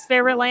 my least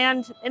favorite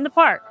land in the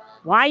park.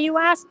 Why, you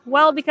ask?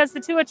 Well, because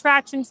the two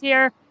attractions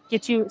here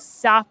get you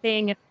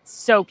sopping,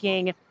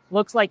 soaking,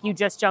 looks like you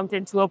just jumped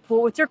into a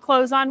pool with your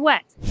clothes on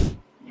wet.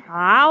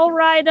 I'll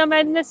ride them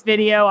in this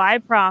video, I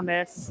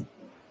promise.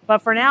 But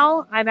for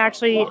now, I'm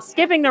actually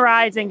skipping the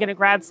rides and gonna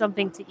grab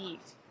something to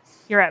eat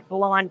here at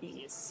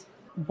Blondie's.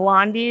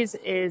 Blondie's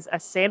is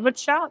a sandwich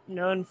shop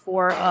known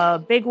for a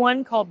big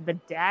one called the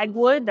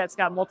Dagwood that's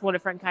got multiple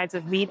different kinds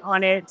of meat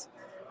on it,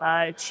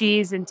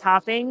 cheese and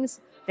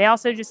toppings. They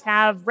also just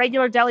have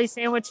regular deli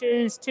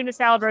sandwiches, tuna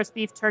salad, roast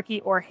beef,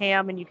 turkey, or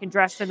ham, and you can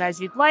dress them as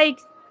you'd like.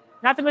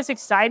 Not the most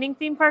exciting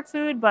theme park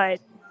food,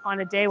 but on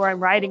a day where I'm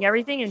riding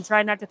everything and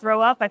trying not to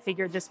throw up, I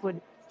figured this would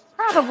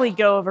probably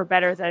go over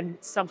better than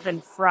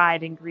something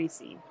fried and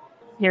greasy.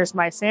 Here's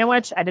my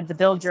sandwich. I did the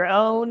build your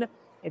own.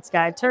 It's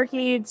got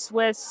turkey,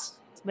 Swiss,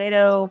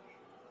 tomato,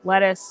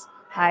 lettuce.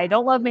 I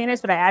don't love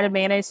mayonnaise, but I added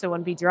mayonnaise so it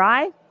wouldn't be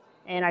dry.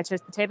 And I chose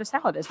potato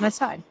salad as my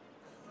side.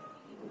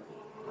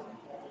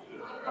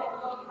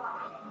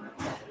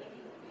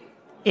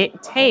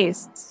 It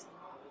tastes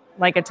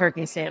like a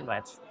turkey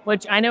sandwich,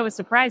 which I know is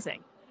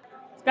surprising.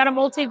 It's got a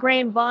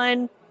multi-grain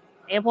bun,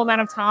 ample amount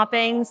of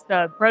toppings.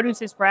 The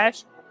produce is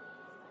fresh.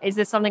 Is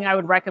this something I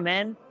would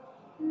recommend?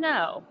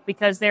 No,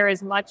 because there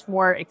is much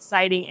more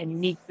exciting and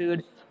unique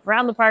food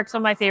around the park.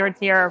 Some of my favorites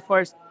here are, of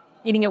course,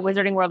 eating at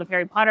Wizarding World of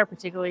Harry Potter,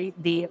 particularly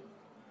the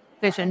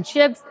fish and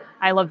chips.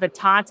 I love the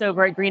tots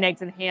over at Green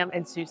Eggs and Ham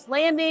and Seuss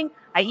Landing.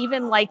 I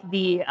even like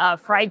the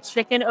fried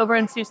chicken over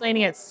in Seuss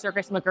Landing at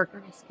Circus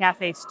McGurk's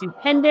Cafe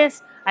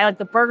Stupendous. I like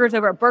the burgers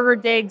over at Burger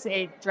Digs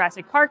at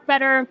Jurassic Park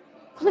better.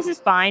 This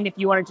is fine if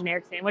you want a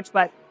generic sandwich,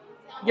 but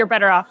you're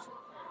better off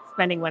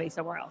spending money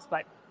somewhere else.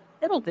 But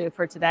it'll do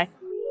for today.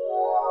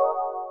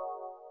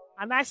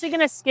 I'm actually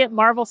going to skip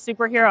Marvel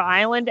Superhero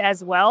Island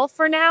as well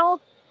for now,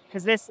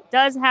 because this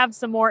does have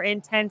some more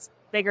intense,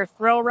 bigger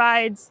thrill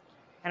rides,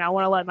 and I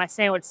want to let my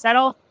sandwich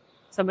settle.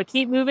 So I'm going to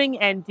keep moving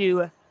and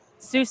do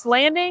Seuss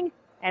Landing,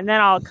 and then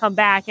I'll come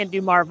back and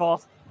do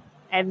Marvel,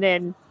 and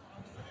then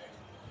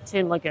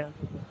Toon Lagoon.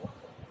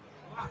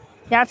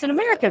 Captain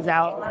America's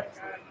out.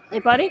 Hey,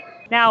 buddy.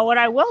 Now, what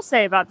I will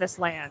say about this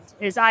land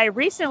is I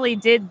recently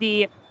did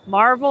the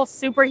Marvel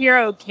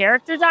Superhero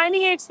Character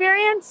Dining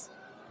experience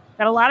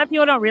that a lot of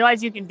people don't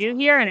realize you can do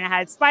here, and it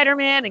had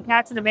Spider-Man and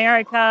Captain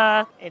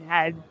America. It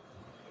had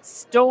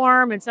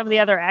Storm and some of the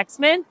other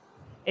X-Men.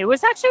 It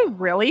was actually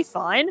really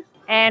fun,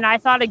 and I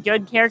thought a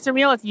good character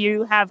meal, if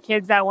you have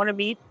kids that want to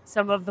meet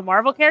some of the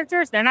Marvel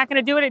characters, they're not going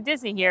to do it at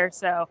Disney here,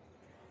 so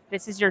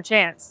this is your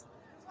chance.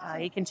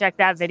 You can check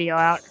that video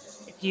out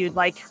if you'd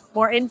like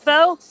more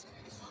info.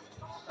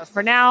 But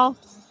for now,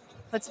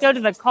 let's go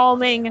to the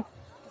calming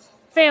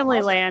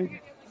family land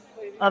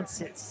of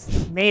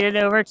Seuss. Made it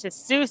over to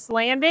Seuss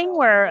Landing,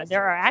 where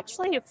there are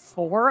actually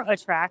 4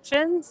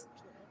 attractions.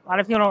 A lot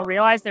of people don't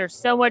realize there's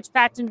so much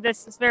packed into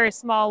this very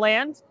small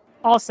land.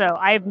 Also,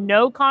 I have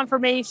no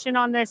confirmation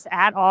on this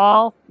at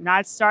all.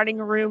 Not starting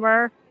a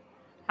rumor.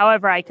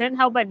 However, I couldn't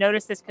help but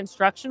notice this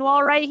construction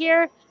wall right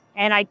here,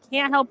 and I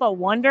can't help but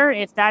wonder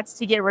if that's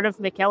to get rid of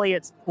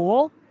McElligot's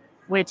pool,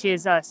 which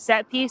is a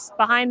set piece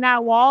behind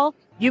that wall.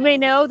 You may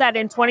know that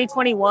in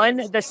 2021,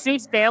 the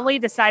Seuss family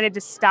decided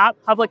to stop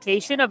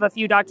publication of a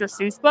few Dr.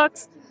 Seuss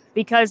books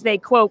because they,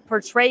 quote,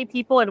 portray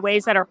people in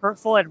ways that are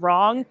hurtful and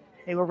wrong.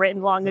 They were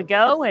written long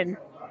ago and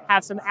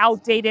have some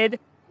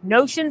outdated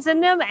notions in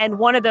them, and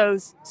one of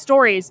those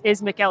stories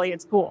is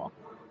McElligot's pool.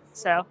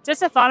 So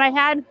just a thought I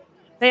had.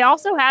 They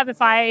also have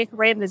If I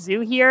Ran the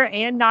Zoo here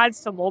and Nods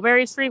to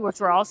Mulberry Street, which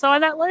were also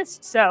on that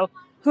list. So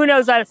who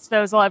knows if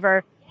those will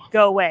ever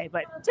go away,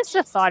 but just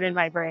a thought in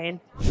my brain.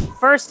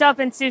 First up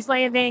in Seuss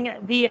Landing,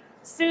 the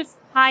Seuss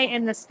High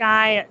in the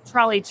Sky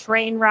trolley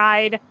train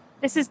ride.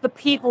 This is the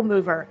people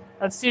mover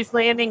of Seuss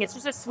Landing. It's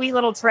just a sweet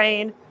little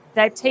train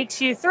that takes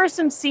you through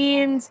some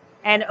scenes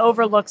and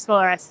overlooks the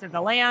rest of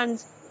the land.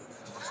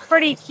 It's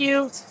pretty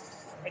cute.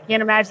 I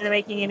can't imagine it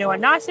making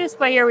anyone nauseous,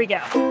 but here we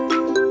go.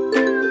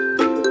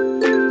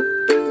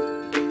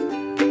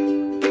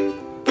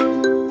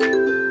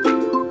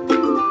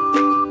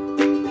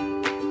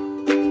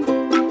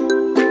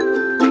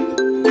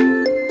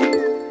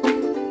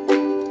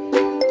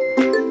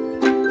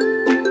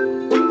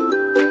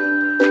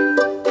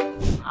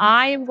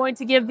 I am going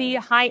to give the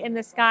High in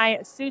the Sky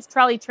Seuss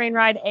trolley train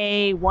ride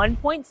a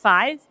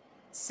 1.5,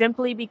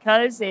 simply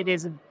because it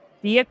is a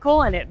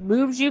vehicle and it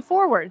moves you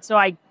forward. So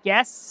I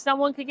guess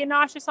someone could get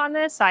nauseous on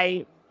this.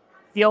 I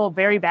feel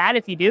very bad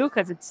if you do,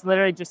 because it's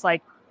literally just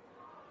like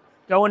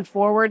going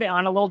forward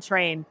on a little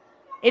train.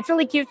 It's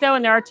really cute though,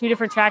 and there are 2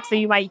 different tracks, so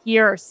you might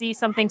hear or see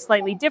something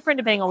slightly different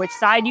depending on which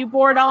side you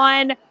board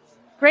on.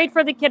 Great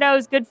for the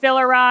kiddos, good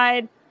filler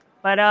ride.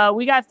 But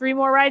we got 3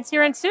 more rides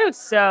here in Seuss,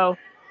 so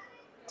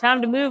time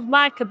to move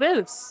my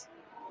caboose.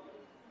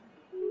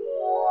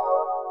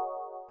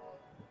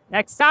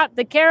 Next stop,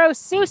 the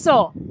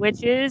Carousel,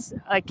 which is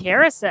a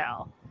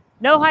carousel.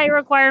 No height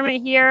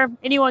requirement here.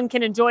 Anyone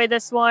can enjoy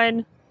this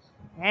one.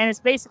 And it's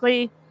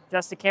basically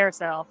just a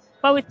carousel,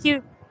 but with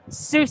cute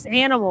Seuss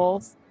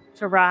animals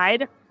to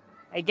ride.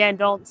 Again,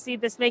 don't see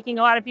this making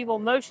a lot of people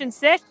motion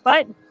sick,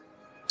 but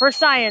for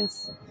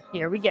science,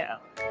 here we go.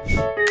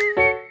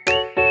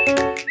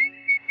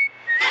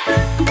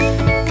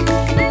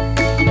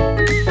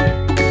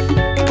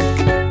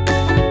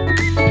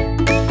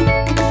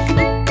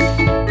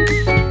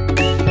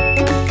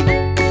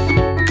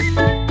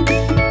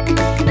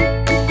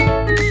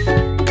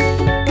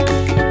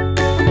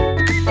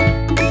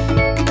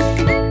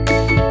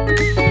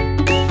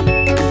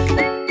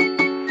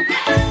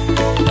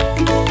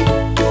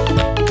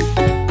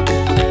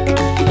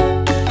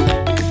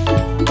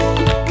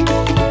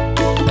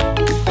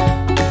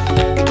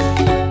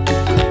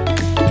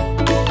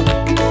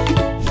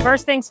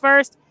 First things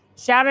first,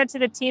 shout out to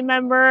the team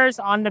members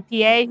on the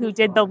PA who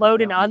did the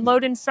load and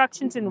unload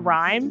instructions in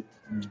rhyme.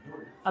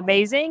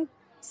 Amazing.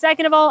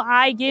 Second of all,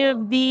 I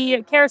give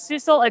the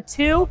Carousel a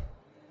 2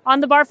 on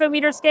the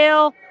Barf-METER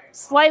scale,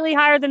 slightly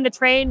higher than the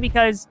train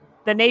because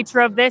the nature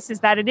of this is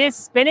that it is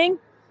spinning.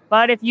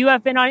 But if you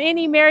have been on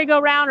any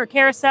merry-go-round or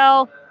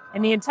carousel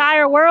in the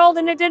entire world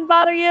and it didn't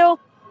bother you,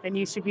 then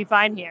you should be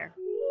fine here.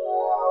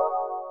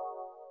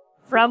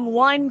 From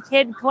one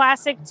kid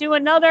classic to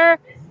another,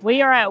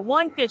 we are at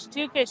One Fish,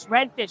 Two Fish,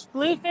 Red Fish,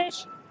 Blue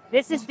Fish.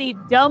 This is the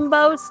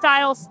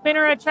Dumbo-style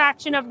spinner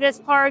attraction of this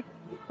park.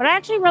 But I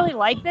actually really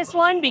like this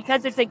one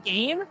because it's a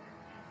game.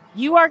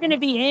 You are going to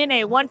be in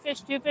a One Fish,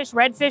 Two Fish,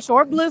 Red Fish,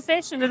 or Blue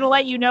Fish, and it'll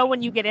let you know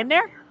when you get in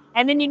there.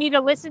 And then you need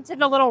to listen to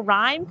the little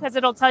rhyme because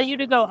it'll tell you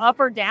to go up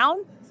or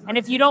down. And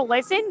if you don't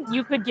listen,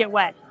 you could get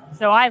wet.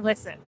 So I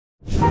listen.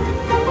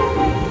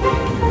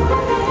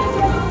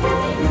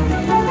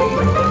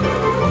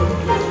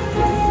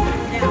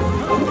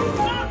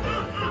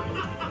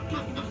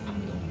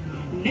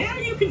 Now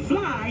you can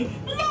fly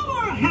low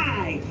or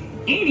high,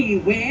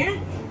 anywhere,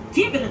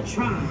 give it a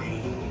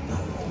try.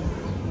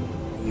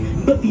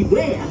 But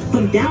beware,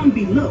 from down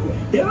below,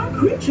 there are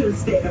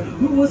creatures there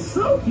who will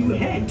soak you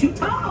head to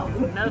toe.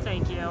 No,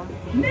 thank you.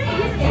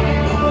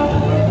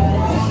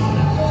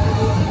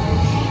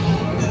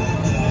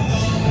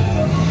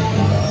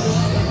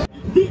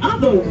 The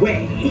other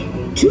way,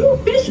 two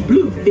fish,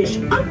 blue fish,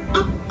 up,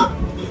 up, up.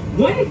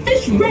 One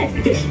fish,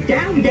 red fish,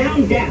 down,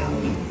 down, down.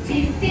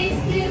 Two fish,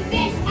 blue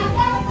fish, up,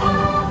 up,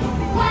 up.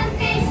 One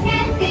fish,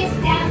 red fish,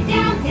 down,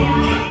 down,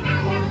 down.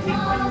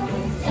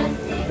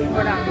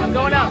 I'm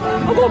going up.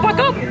 I'm going back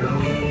up.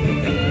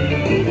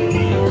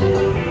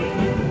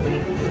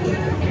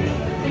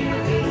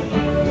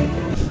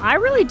 I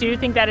really do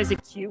think that is a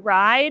cute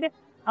ride.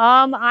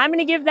 I'm going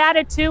to give that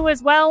a 2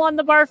 as well on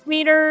the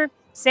Barf-METER.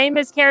 Same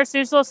as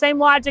Carousel, same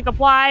logic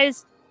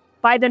applies.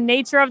 By the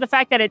nature of the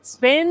fact that it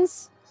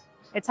spins,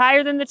 it's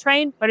higher than the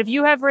train. But if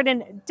you have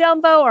ridden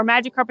Dumbo or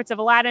Magic Carpets of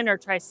Aladdin or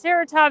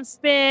Triceratops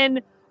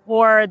Spin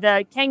or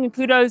the Kang and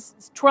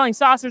Kudos twirling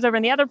saucers over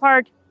in the other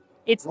park,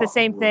 it's the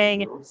same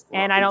thing.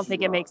 And I don't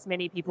think it makes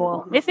many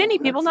people, if any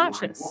people,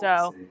 nauseous.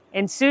 So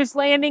in Seuss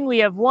Landing, we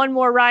have one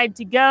more ride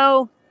to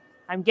go.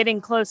 I'm getting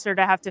closer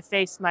to have to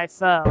face my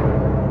foe.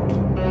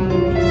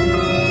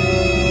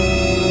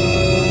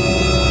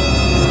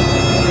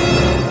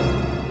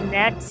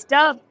 Next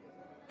up,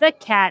 the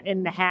Cat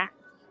in the Hat.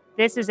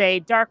 This is a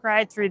dark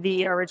ride through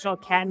the original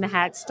Cat in the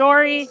Hat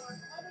story.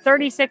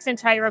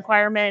 36-inch height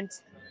requirement.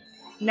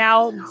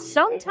 Now,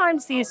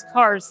 sometimes these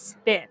cars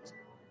spin.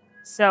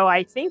 So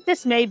I think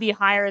this may be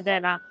higher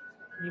than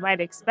you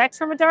might expect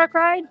from a dark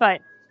ride, but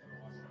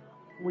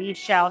we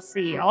shall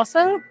see.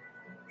 Also,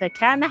 the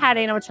Cat in the Hat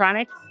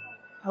animatronic,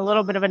 a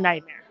little bit of a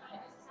nightmare.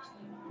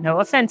 No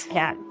offense,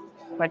 Cat,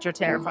 but you're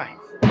terrifying.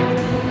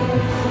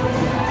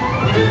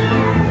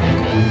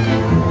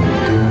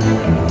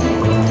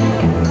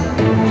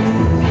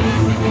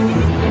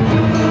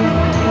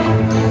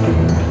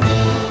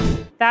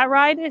 That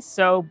ride is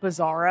so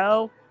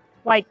bizarro.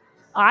 Like,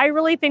 I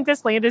really think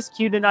this land is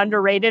cute and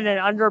underrated and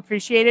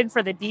underappreciated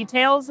for the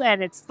details,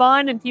 and it's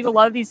fun and people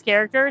love these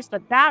characters,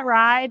 but that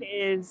ride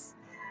is...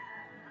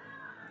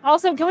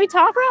 Also, can we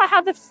talk about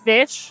how the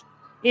fish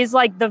is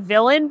like the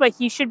villain, but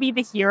he should be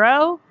the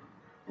hero?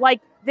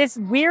 Like, this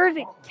weird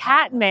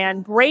cat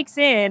man breaks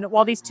in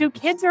while these two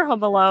kids are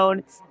home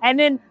alone and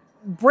then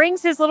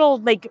brings his little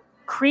like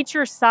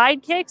creature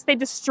sidekicks. They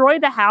destroy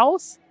the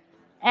house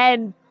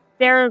and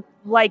they're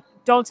like,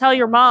 don't tell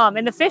your mom.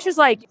 And the fish is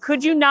like,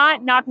 could you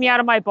not knock me out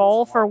of my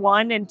bowl for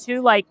one? And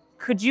two, like,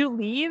 could you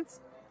leave?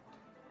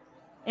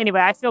 Anyway,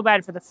 I feel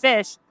bad for the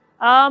fish.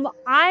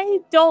 I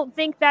don't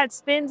think that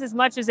spins as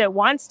much as it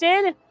once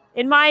did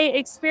in my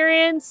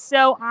experience.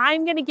 So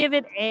I'm going to give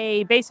it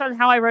a, based on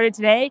how I wrote it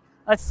today,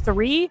 a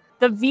 3.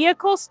 The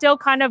vehicle still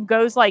kind of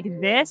goes like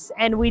this.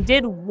 And we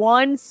did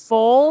one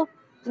full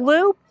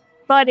loop,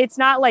 but it's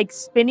not like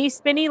spinny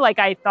like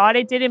I thought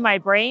it did in my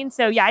brain.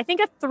 So yeah, I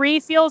think a 3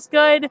 feels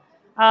good.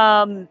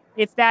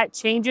 If that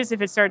changes, if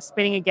it starts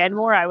spinning again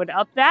more, I would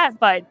up that,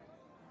 but it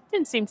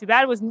didn't seem too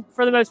bad. It was,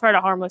 for the most part,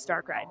 a harmless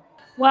dark ride.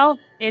 Well,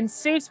 in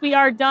Seuss, we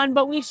are done,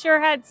 but we sure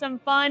had some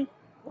fun.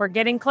 We're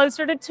getting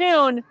closer to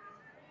Toon.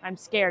 I'm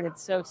scared.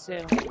 It's so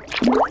soon.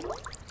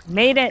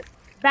 Made it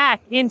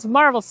back into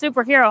Marvel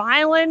Superhero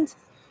Island,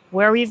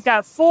 where we've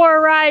got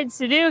 4 rides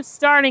to do,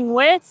 starting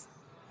with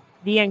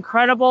the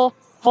Incredible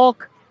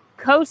Hulk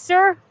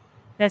coaster.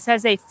 This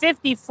has a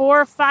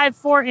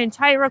 54.54-inch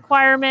height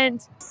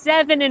requirement,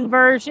 7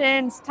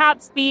 inversions,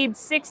 top speed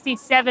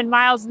 67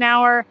 miles an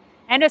hour,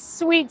 and a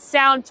sweet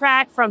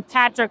soundtrack from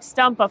Patrick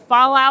Stump of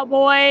Fall Out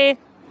Boy.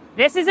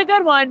 This is a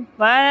good one,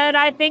 but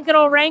I think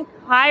it'll rank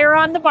higher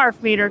on the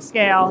Barf-Meter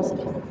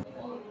scale.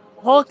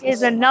 Hulk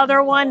is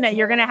another one that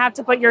you're going to have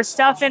to put your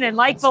stuff in, and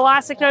like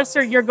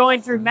Velocicoaster, you're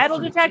going through metal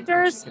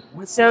detectors,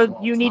 so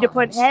you need to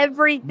put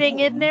everything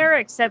in there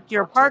except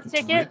your park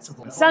ticket.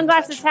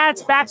 Sunglasses,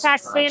 hats,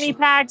 backpacks, fanny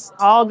packs,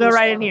 all go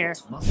right in here.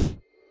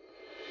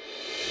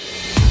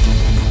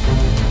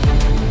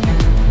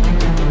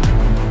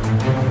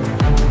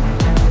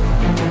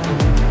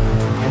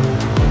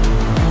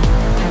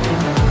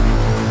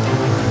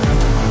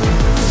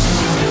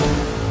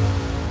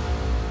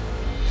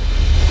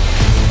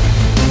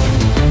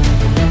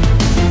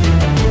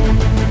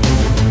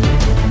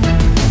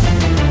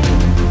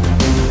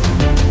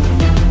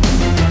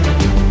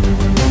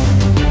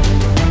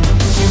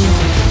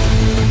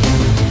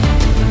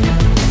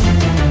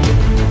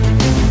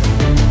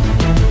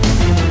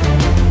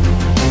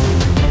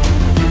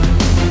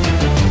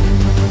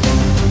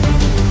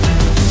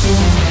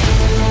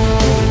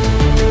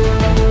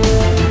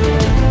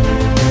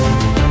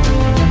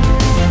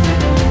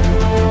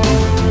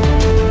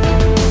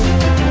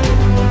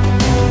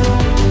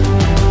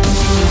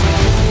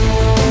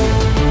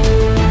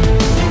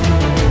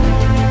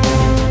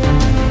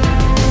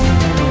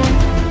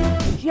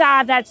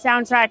 That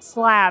soundtrack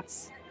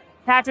slaps.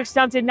 Patrick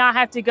Stump did not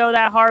have to go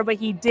that hard, but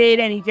he did,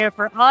 and he did it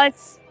for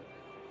us.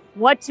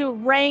 What to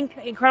rank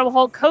Incredible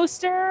Hulk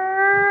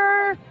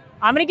coaster?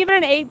 I'm going to give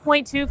it an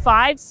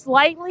 8.25,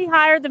 slightly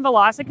higher than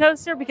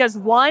Velocicoaster because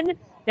 1,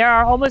 there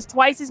are almost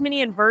twice as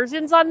many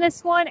inversions on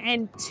this one,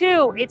 and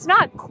 2, it's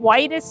not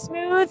quite as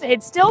smooth.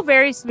 It's still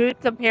very smooth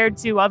compared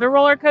to other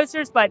roller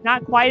coasters, but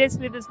not quite as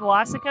smooth as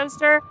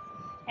Velocicoaster.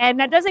 And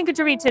that doesn't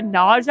contribute to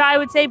nausea, I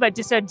would say, but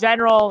just a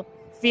general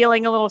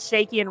feeling a little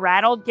shaky and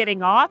rattled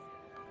getting off.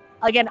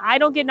 Again, I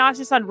don't get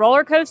nauseous on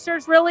roller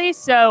coasters really,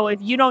 so if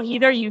you don't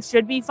either, you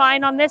should be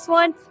fine on this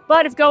one.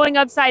 But if going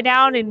upside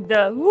down and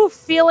the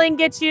feeling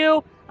gets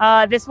you,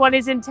 this one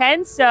is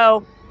intense,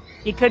 so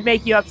it could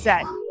make you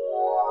upset.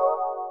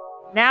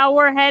 Now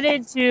we're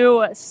headed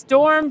to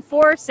Storm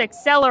Force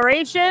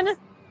Acceleration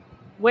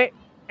with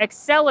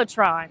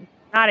Accelatron,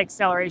 not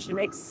Acceleration,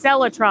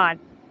 Accelatron.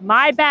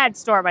 My bad,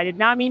 Storm. I did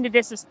not mean to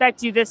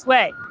disrespect you this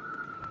way.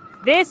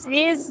 This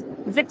is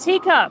the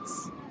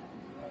teacups,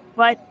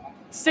 but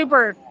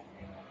super,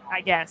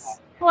 I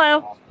guess.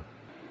 Well,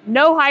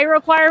 no height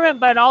requirement,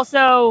 but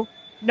also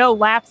no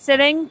lap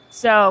sitting.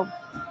 So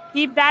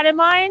keep that in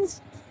mind.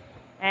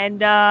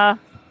 And,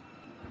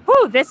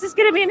 this is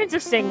going to be an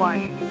interesting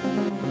one.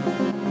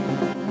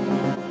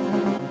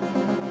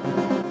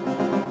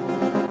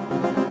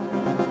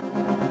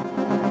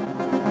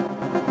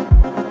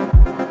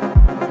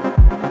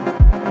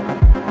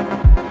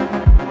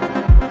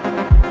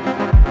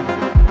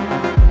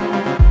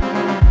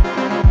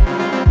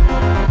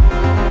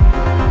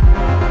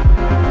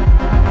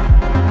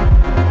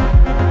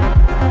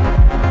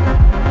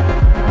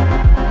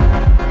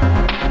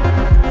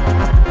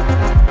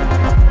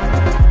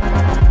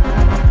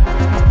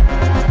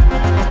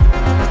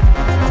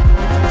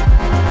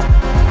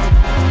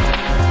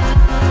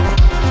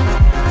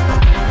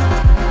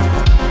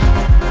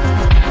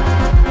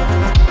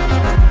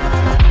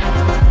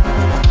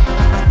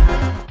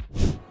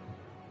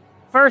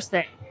 First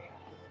thing,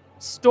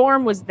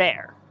 Storm was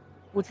there,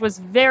 which was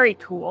very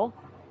cool.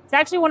 It's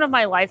actually one of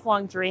my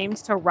lifelong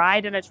dreams to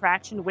ride an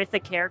attraction with a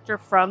character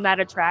from that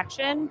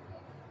attraction.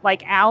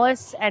 Like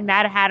Alice and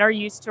Mad Hatter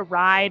used to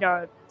ride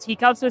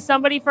teacups with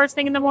somebody first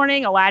thing in the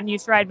morning. Aladdin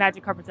used to ride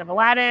Magic Carpets of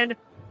Aladdin.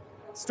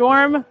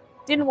 Storm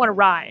didn't want to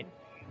ride,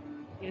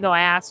 even though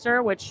I asked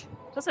her, which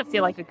doesn't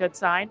feel like a good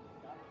sign.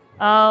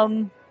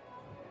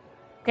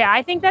 Okay,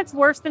 I think that's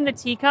worse than the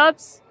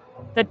teacups.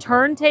 The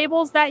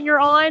turntables that you're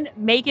on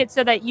make it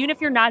so that even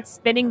if you're not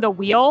spinning the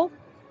wheel,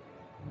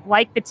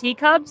 like the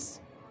teacups,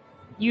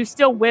 you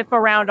still whip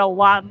around a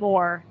lot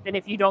more than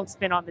if you don't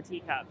spin on the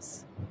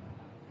teacups.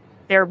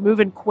 They're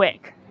moving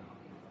quick.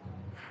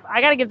 I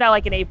gotta give that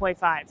like an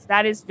 8.5.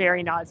 That is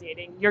very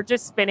nauseating. You're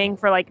just spinning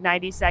for like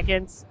 90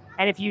 seconds.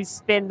 And if you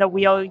spin the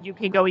wheel, you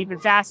can go even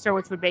faster,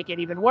 which would make it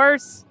even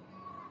worse.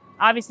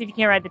 Obviously, if you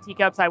can't ride the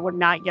teacups, I would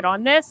not get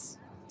on this.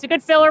 It's a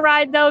good filler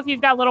ride, though, if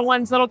you've got little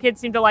ones. Little kids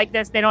seem to like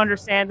this. They don't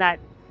understand that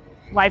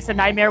life's a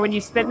nightmare when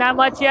you spin that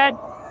much yet.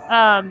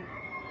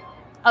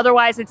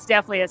 Otherwise, it's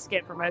definitely a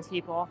skip for most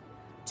people.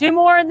 2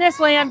 more in this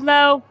land,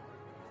 though.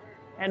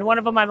 And one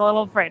of them I'm a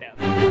little afraid of.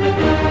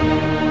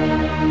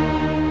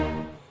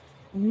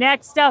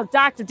 Next up,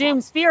 Dr.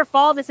 Doom's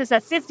Fearfall. This is a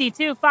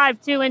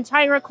 52.52-inch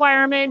height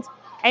requirement.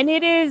 And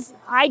it is,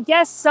 I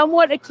guess,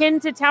 somewhat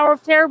akin to Tower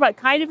of Terror, but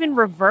kind of in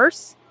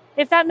reverse,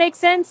 if that makes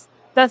sense.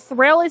 The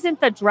thrill isn't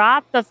the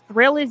drop. The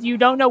thrill is you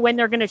don't know when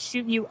they're going to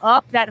shoot you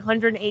up that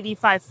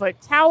 185-foot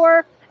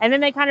tower, and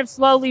then they kind of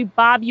slowly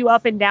bob you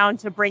up and down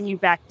to bring you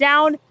back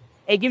down.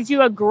 It gives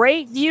you a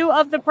great view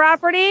of the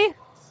property.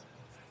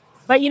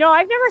 But, you know,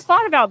 I've never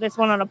thought about this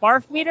one on a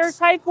Barf-Meter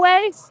type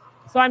way,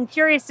 so I'm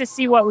curious to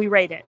see what we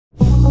rate it.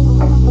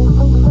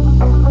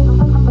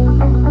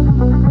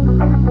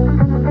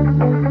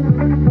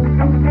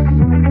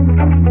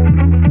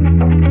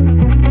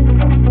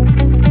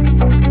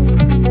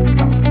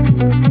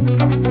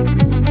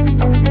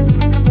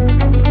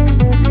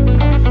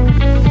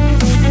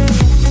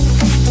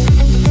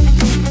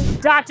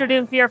 Dr.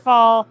 Doom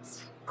Fearfall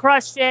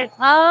crushed it.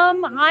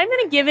 I'm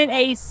gonna give it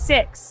a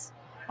 6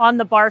 on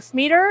the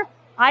Barf-Meter.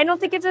 I don't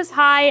think it's as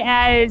high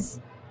as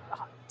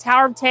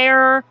Tower of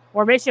Terror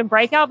or Mission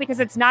Breakout because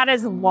it's not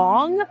as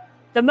long.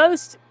 The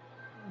most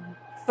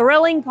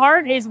thrilling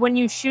part is when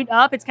you shoot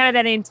up, it's kind of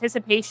that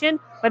anticipation.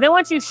 But then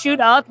once you shoot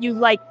up, you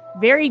like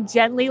very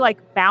gently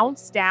like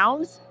bounce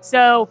down.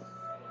 So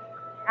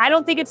I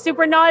don't think it's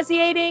super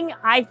nauseating.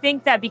 I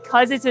think that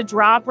because it's a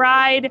drop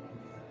ride,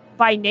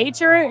 by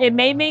nature, it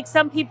may make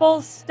some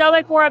people's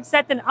stomach more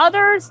upset than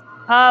others.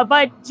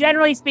 But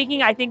generally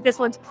speaking, I think this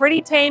one's pretty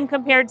tame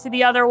compared to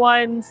the other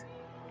ones.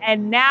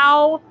 And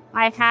now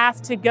I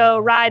have to go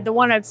ride the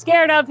one I'm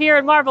scared of here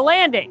in Marvel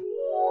Landing.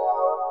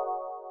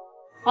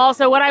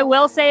 Also, what I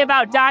will say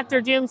about Dr.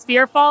 Doom's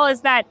Fearfall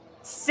is that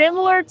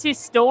similar to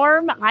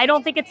Storm, I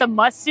don't think it's a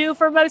must-do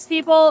for most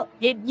people.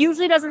 It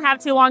usually doesn't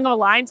have too long of a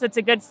line, so it's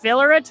a good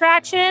filler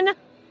attraction.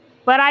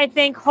 But I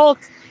think Hulk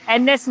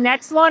and this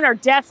next one are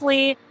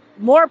definitely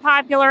more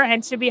popular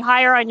and should be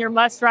higher on your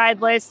must-ride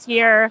list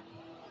here.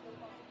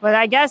 But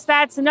I guess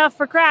that's enough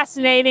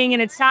procrastinating,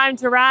 and it's time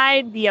to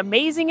ride The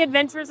Amazing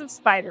Adventures of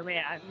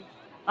Spider-Man.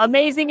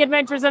 Amazing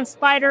Adventures of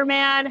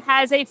Spider-Man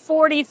has a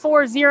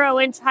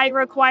 44.0-inch height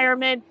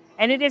requirement,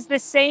 and it is the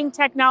same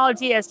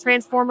technology as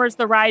Transformers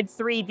The Ride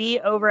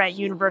 3D over at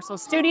Universal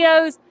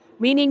Studios,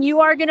 meaning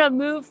you are going to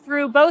move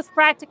through both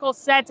practical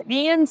sets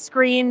and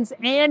screens,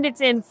 and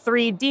it's in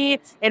 3D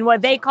in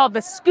what they call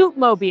the Scoop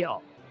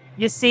Mobile.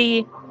 You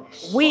see,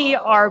 we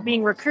are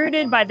being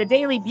recruited by the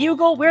Daily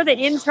Bugle. We're the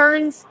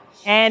interns,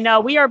 and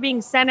we are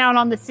being sent out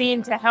on the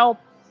scene to help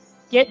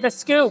get the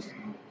scoop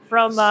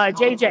from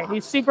JJ,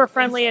 who's super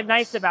friendly and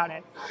nice about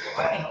it.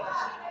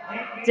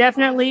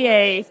 Definitely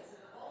a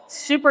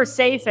super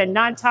safe and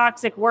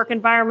non-toxic work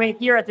environment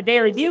here at the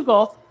Daily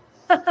Bugle.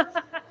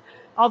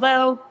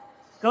 Although,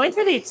 going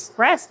through the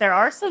Express, there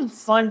are some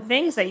fun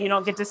things that you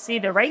don't get to see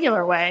the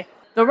regular way.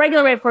 The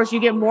regular way, of course, you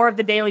get more of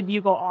the Daily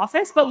Bugle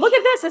office, but look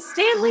at this, a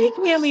Stan Lee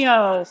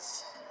cameo.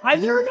 I've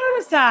never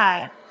noticed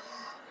that.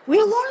 We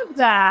love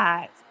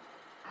that.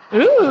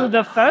 Ooh,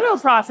 the photo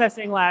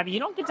processing lab. You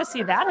don't get to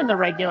see that in the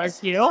regular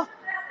queue.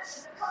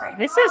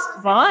 This is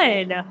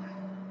fun.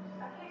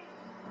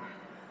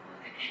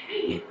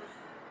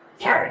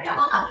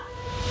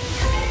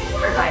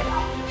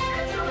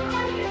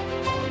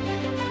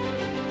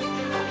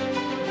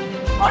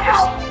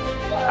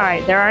 All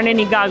right, there aren't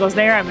any goggles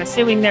there. I'm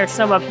assuming there's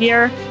some up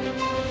here.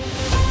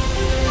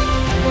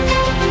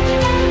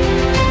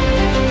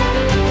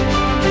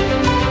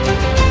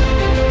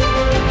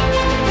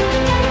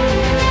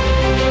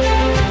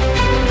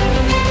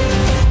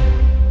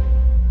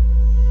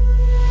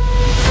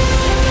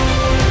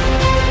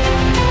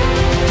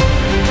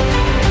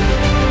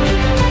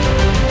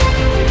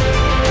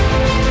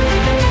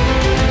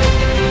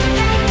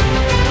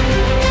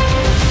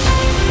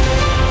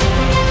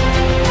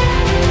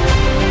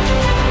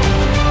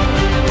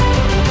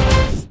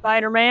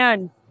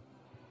 Spider-Man.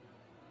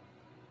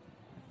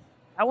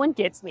 That one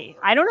gets me.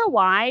 I don't know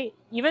why,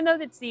 even though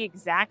it's the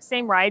exact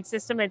same ride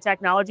system and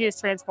technology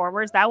as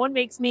Transformers, that one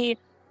makes me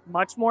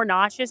much more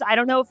nauseous. I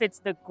don't know if it's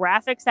the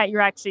graphics that you're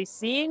actually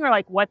seeing or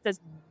like what the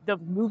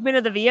movement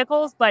of the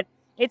vehicles, but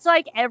it's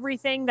like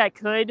everything that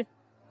could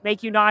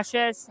make you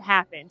nauseous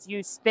happens.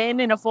 You spin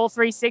in a full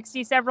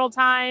 360 several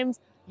times,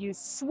 you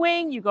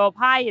swing, you go up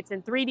high, it's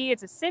in 3D,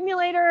 it's a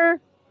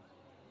simulator.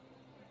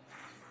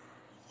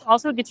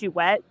 Also it gets you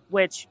wet,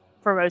 which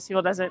for most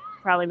people doesn't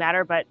probably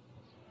matter, but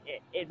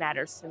it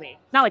matters to me.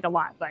 Not like a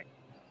lot, but.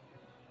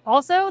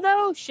 Also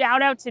though,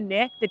 shout out to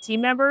Nick, the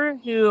team member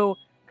who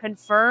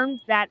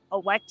confirmed that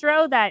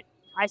Electro, that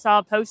I saw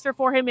a poster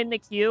for him in the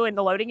queue in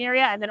the loading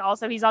area, and then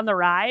also he's on the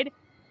ride.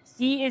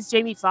 He is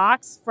Jamie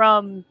Foxx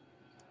from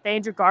the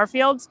Andrew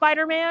Garfield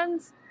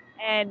Spider-Mans.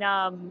 And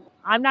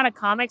I'm not a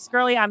comics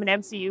girly, I'm an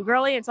MCU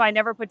girly, and so I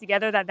never put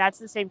together that that's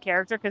the same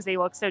character because they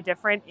look so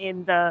different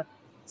in the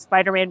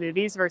Spider-Man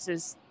movies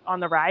versus on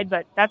the ride,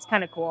 but that's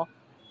kind of cool.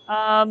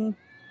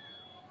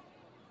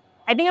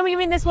 I think I'm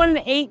giving this one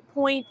an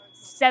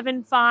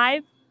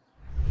 8.75.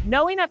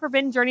 Knowing that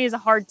Forbidden Journey is a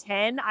hard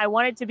 10, I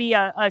want it to be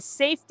a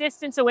safe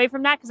distance away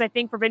from that because I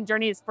think Forbidden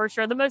Journey is for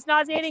sure the most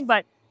nauseating,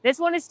 but this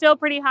one is still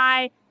pretty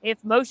high.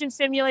 If motion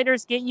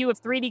simulators get you,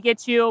 if 3D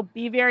gets you,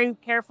 be very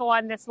careful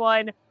on this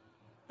one.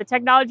 The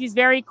technology is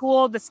very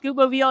cool. The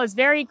Scootmobile is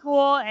very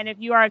cool. And if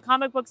you are a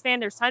comic books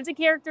fan, there's tons of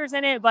characters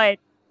in it, but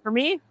for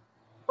me,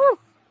 whew.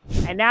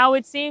 And now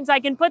it seems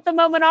I can put the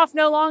moment off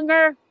no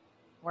longer.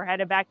 We're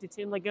headed back to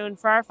Toon Lagoon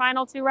for our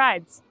final two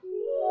rides.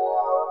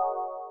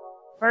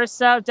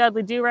 First up,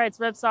 Dudley Do-Right's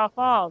Ripsaw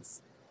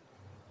Falls.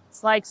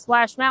 It's like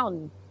Splash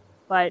Mountain,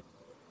 but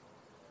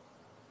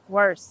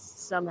worse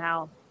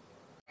somehow.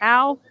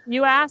 How,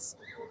 you ask?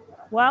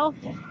 Well,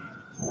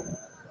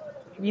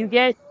 you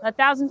get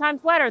 1,000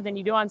 times wetter than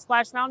you do on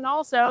Splash Mountain.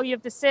 Also, you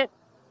have to sit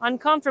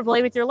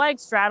uncomfortably with your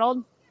legs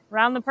straddled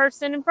around the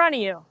person in front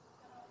of you.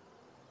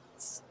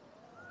 That's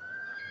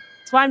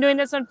why I'm doing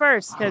this one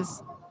first,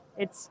 because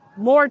it's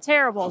more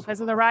terrible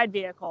because of the ride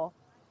vehicle.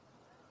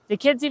 Do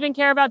kids even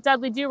care about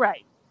Dudley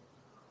Do-Right?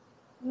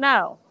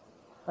 No,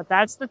 but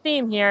that's the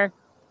theme here.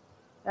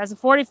 That's a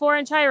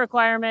 44-inch height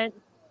requirement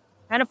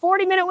and a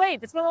 40-minute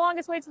wait. That's one of the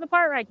longest waits in the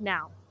park right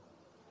now.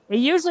 It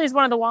usually is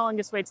one of the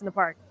longest waits in the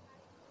park.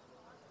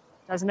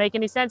 Doesn't make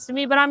any sense to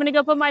me, but I'm going to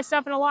go put my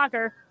stuff in a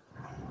locker.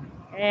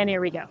 And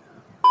here we go.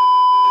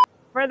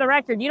 For the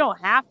record, you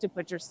don't have to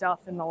put your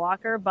stuff in the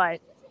locker,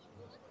 but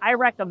I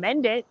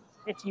recommend it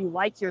if you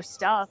like your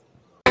stuff.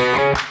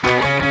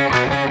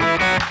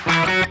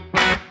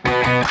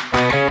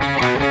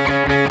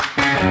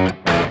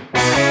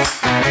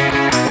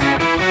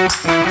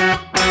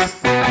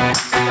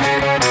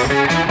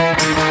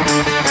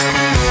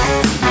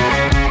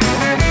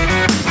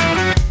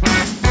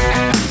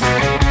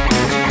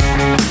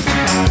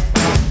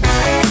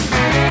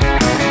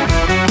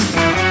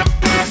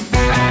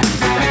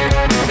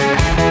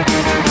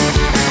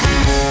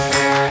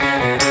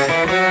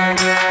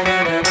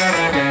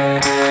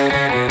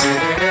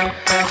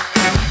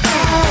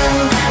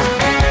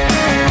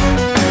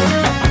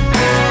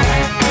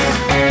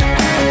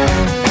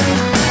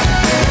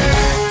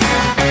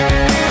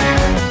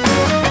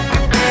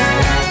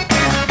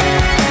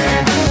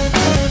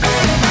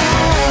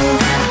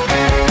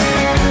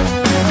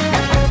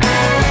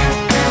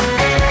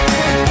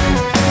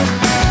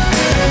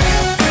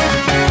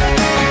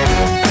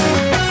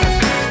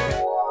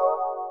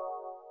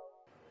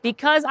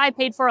 Because I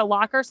paid for a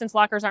locker, since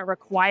lockers aren't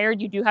required,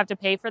 you do have to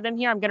pay for them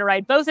here. I'm going to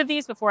ride both of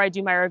these before I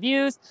do my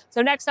reviews.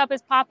 So next up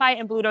is Popeye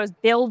and Bluto's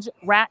Bilge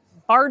Rat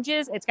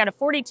Barges. It's got a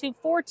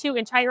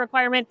 42.42-inch height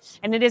requirement,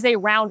 and it is a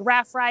round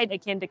raft ride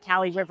akin to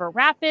Cali River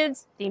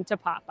Rapids, themed to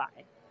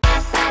Popeye.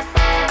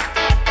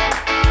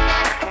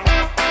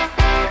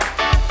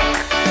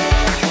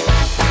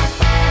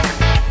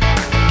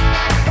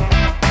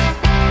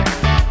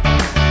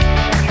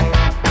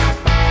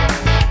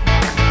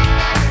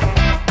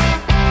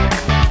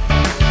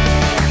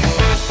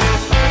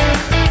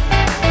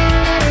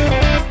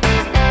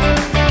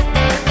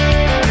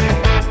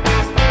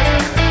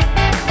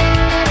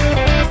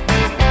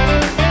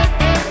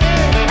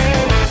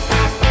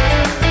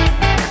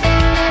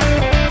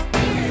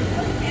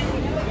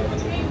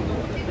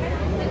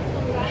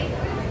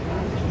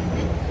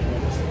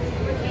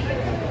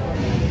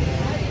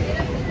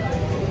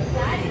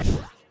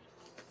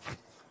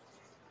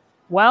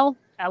 Well,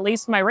 at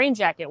least my rain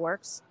jacket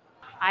works.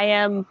 I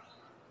am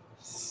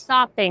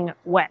sopping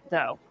wet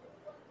though.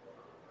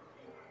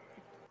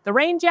 The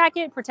rain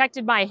jacket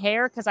protected my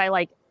hair because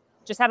I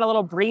just had a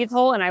little breathe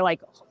hole and I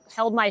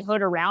held my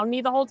hood around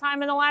me the whole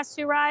time in the last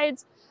two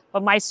rides.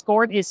 But my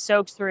skirt is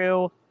soaked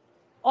through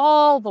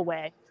all the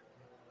way.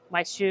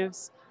 My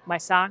shoes, my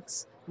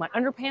socks, my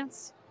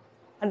underpants,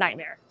 a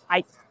nightmare.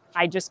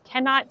 I just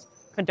cannot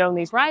condone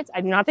these rides. I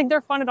do not think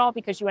they're fun at all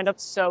because you end up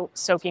so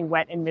soaking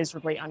wet and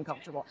miserably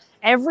uncomfortable.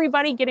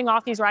 Everybody getting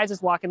off these rides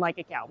is walking like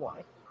a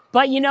cowboy.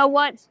 But you know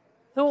what?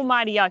 Who am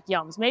I to yuck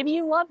yums? Maybe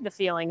you love the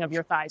feeling of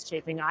your thighs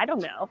chafing. I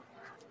don't know.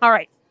 All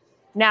right.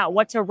 Now,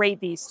 what to rate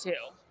these two?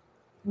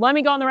 let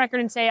me go on the record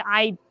and say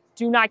I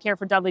do not care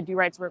for Dudley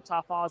Do-Right's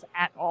Ripsaw Falls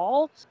at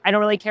all. I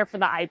don't really care for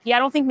the IP. I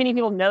don't think many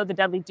people know the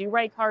Dudley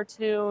Do-Right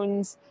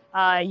cartoons.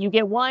 You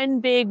get one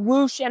big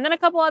whoosh and then a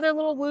couple other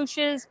little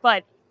whooshes,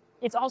 but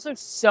it's also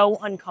so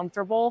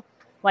uncomfortable.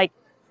 Like,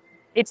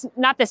 it's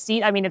not the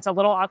seat. I mean, it's a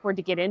little awkward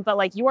to get in, but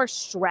like you are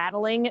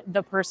straddling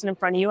the person in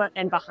front of you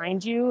and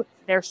behind you,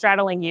 they're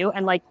straddling you,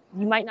 and like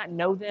you might not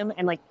know them,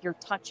 and like you're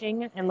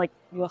touching and like,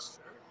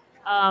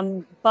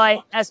 ugh.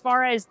 But as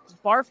far as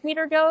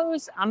Barf-Meter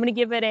goes, I'm gonna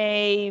give it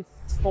a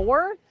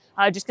 4,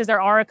 just because there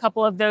are a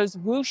couple of those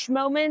whoosh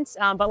moments.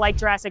 But like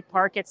Jurassic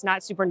Park, it's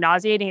not super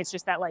nauseating. It's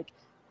just that like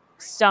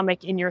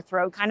stomach in your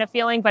throat kind of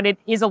feeling, but it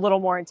is a little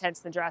more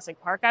intense than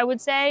Jurassic Park, I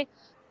would say.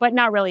 But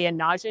not really a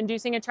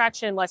nausea-inducing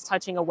attraction unless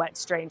touching a wet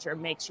stranger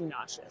makes you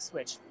nauseous,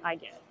 which I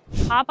get.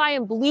 Popeye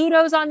and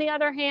Bluto's, on the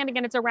other hand,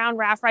 again, it's a round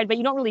raft ride, but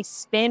you don't really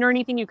spin or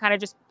anything. You kind of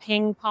just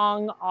ping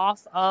pong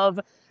off of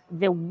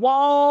the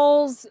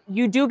walls.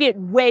 You do get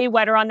way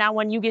wetter on that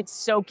one. You get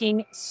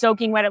soaking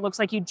wet. It looks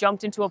like you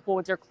jumped into a pool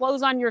with your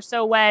clothes on. You're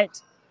so wet.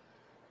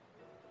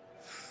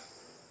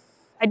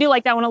 I do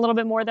like that one a little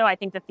bit more, though. I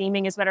think the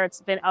theming is better.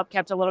 It's been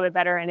upkept a little bit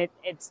better, and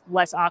it's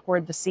less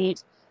awkward, the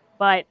seat.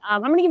 But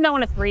I'm going to give that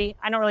one a 3.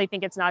 I don't really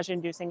think it's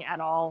nausea-inducing at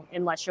all,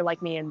 unless you're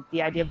like me and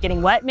the idea of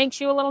getting wet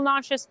makes you a little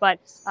nauseous. But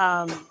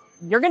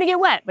you're going to get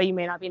wet, but you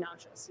may not be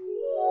nauseous.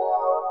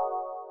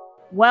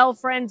 Well,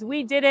 friends,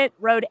 we did it.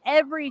 Rode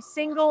every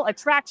single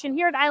attraction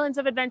here at Islands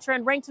of Adventure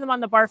and ranked them on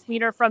the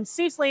Barf-Meter, from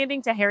Seuss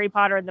Landing to Harry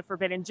Potter and the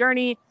Forbidden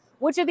Journey.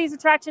 Which of these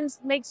attractions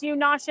makes you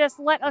nauseous?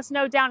 Let us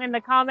know down in the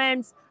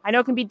comments. I know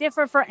it can be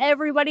different for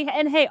everybody.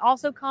 And hey,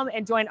 also come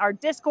and join our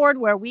Discord,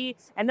 where we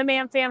and the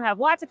Man Fam have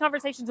lots of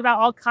conversations about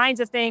all kinds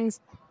of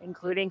things,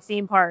 including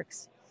theme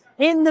parks.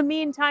 In the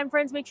meantime,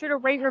 friends, make sure to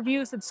rate,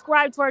 review,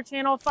 subscribe to our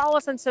channel, follow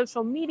us on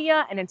social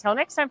media. And until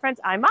next time, friends,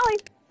 I'm Molly,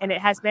 and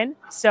it has been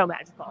so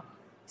magical.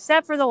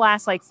 Except for the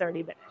last like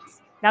 30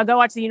 minutes. Now go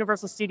watch the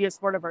Universal Studios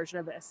Florida version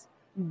of this.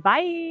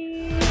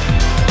 Bye.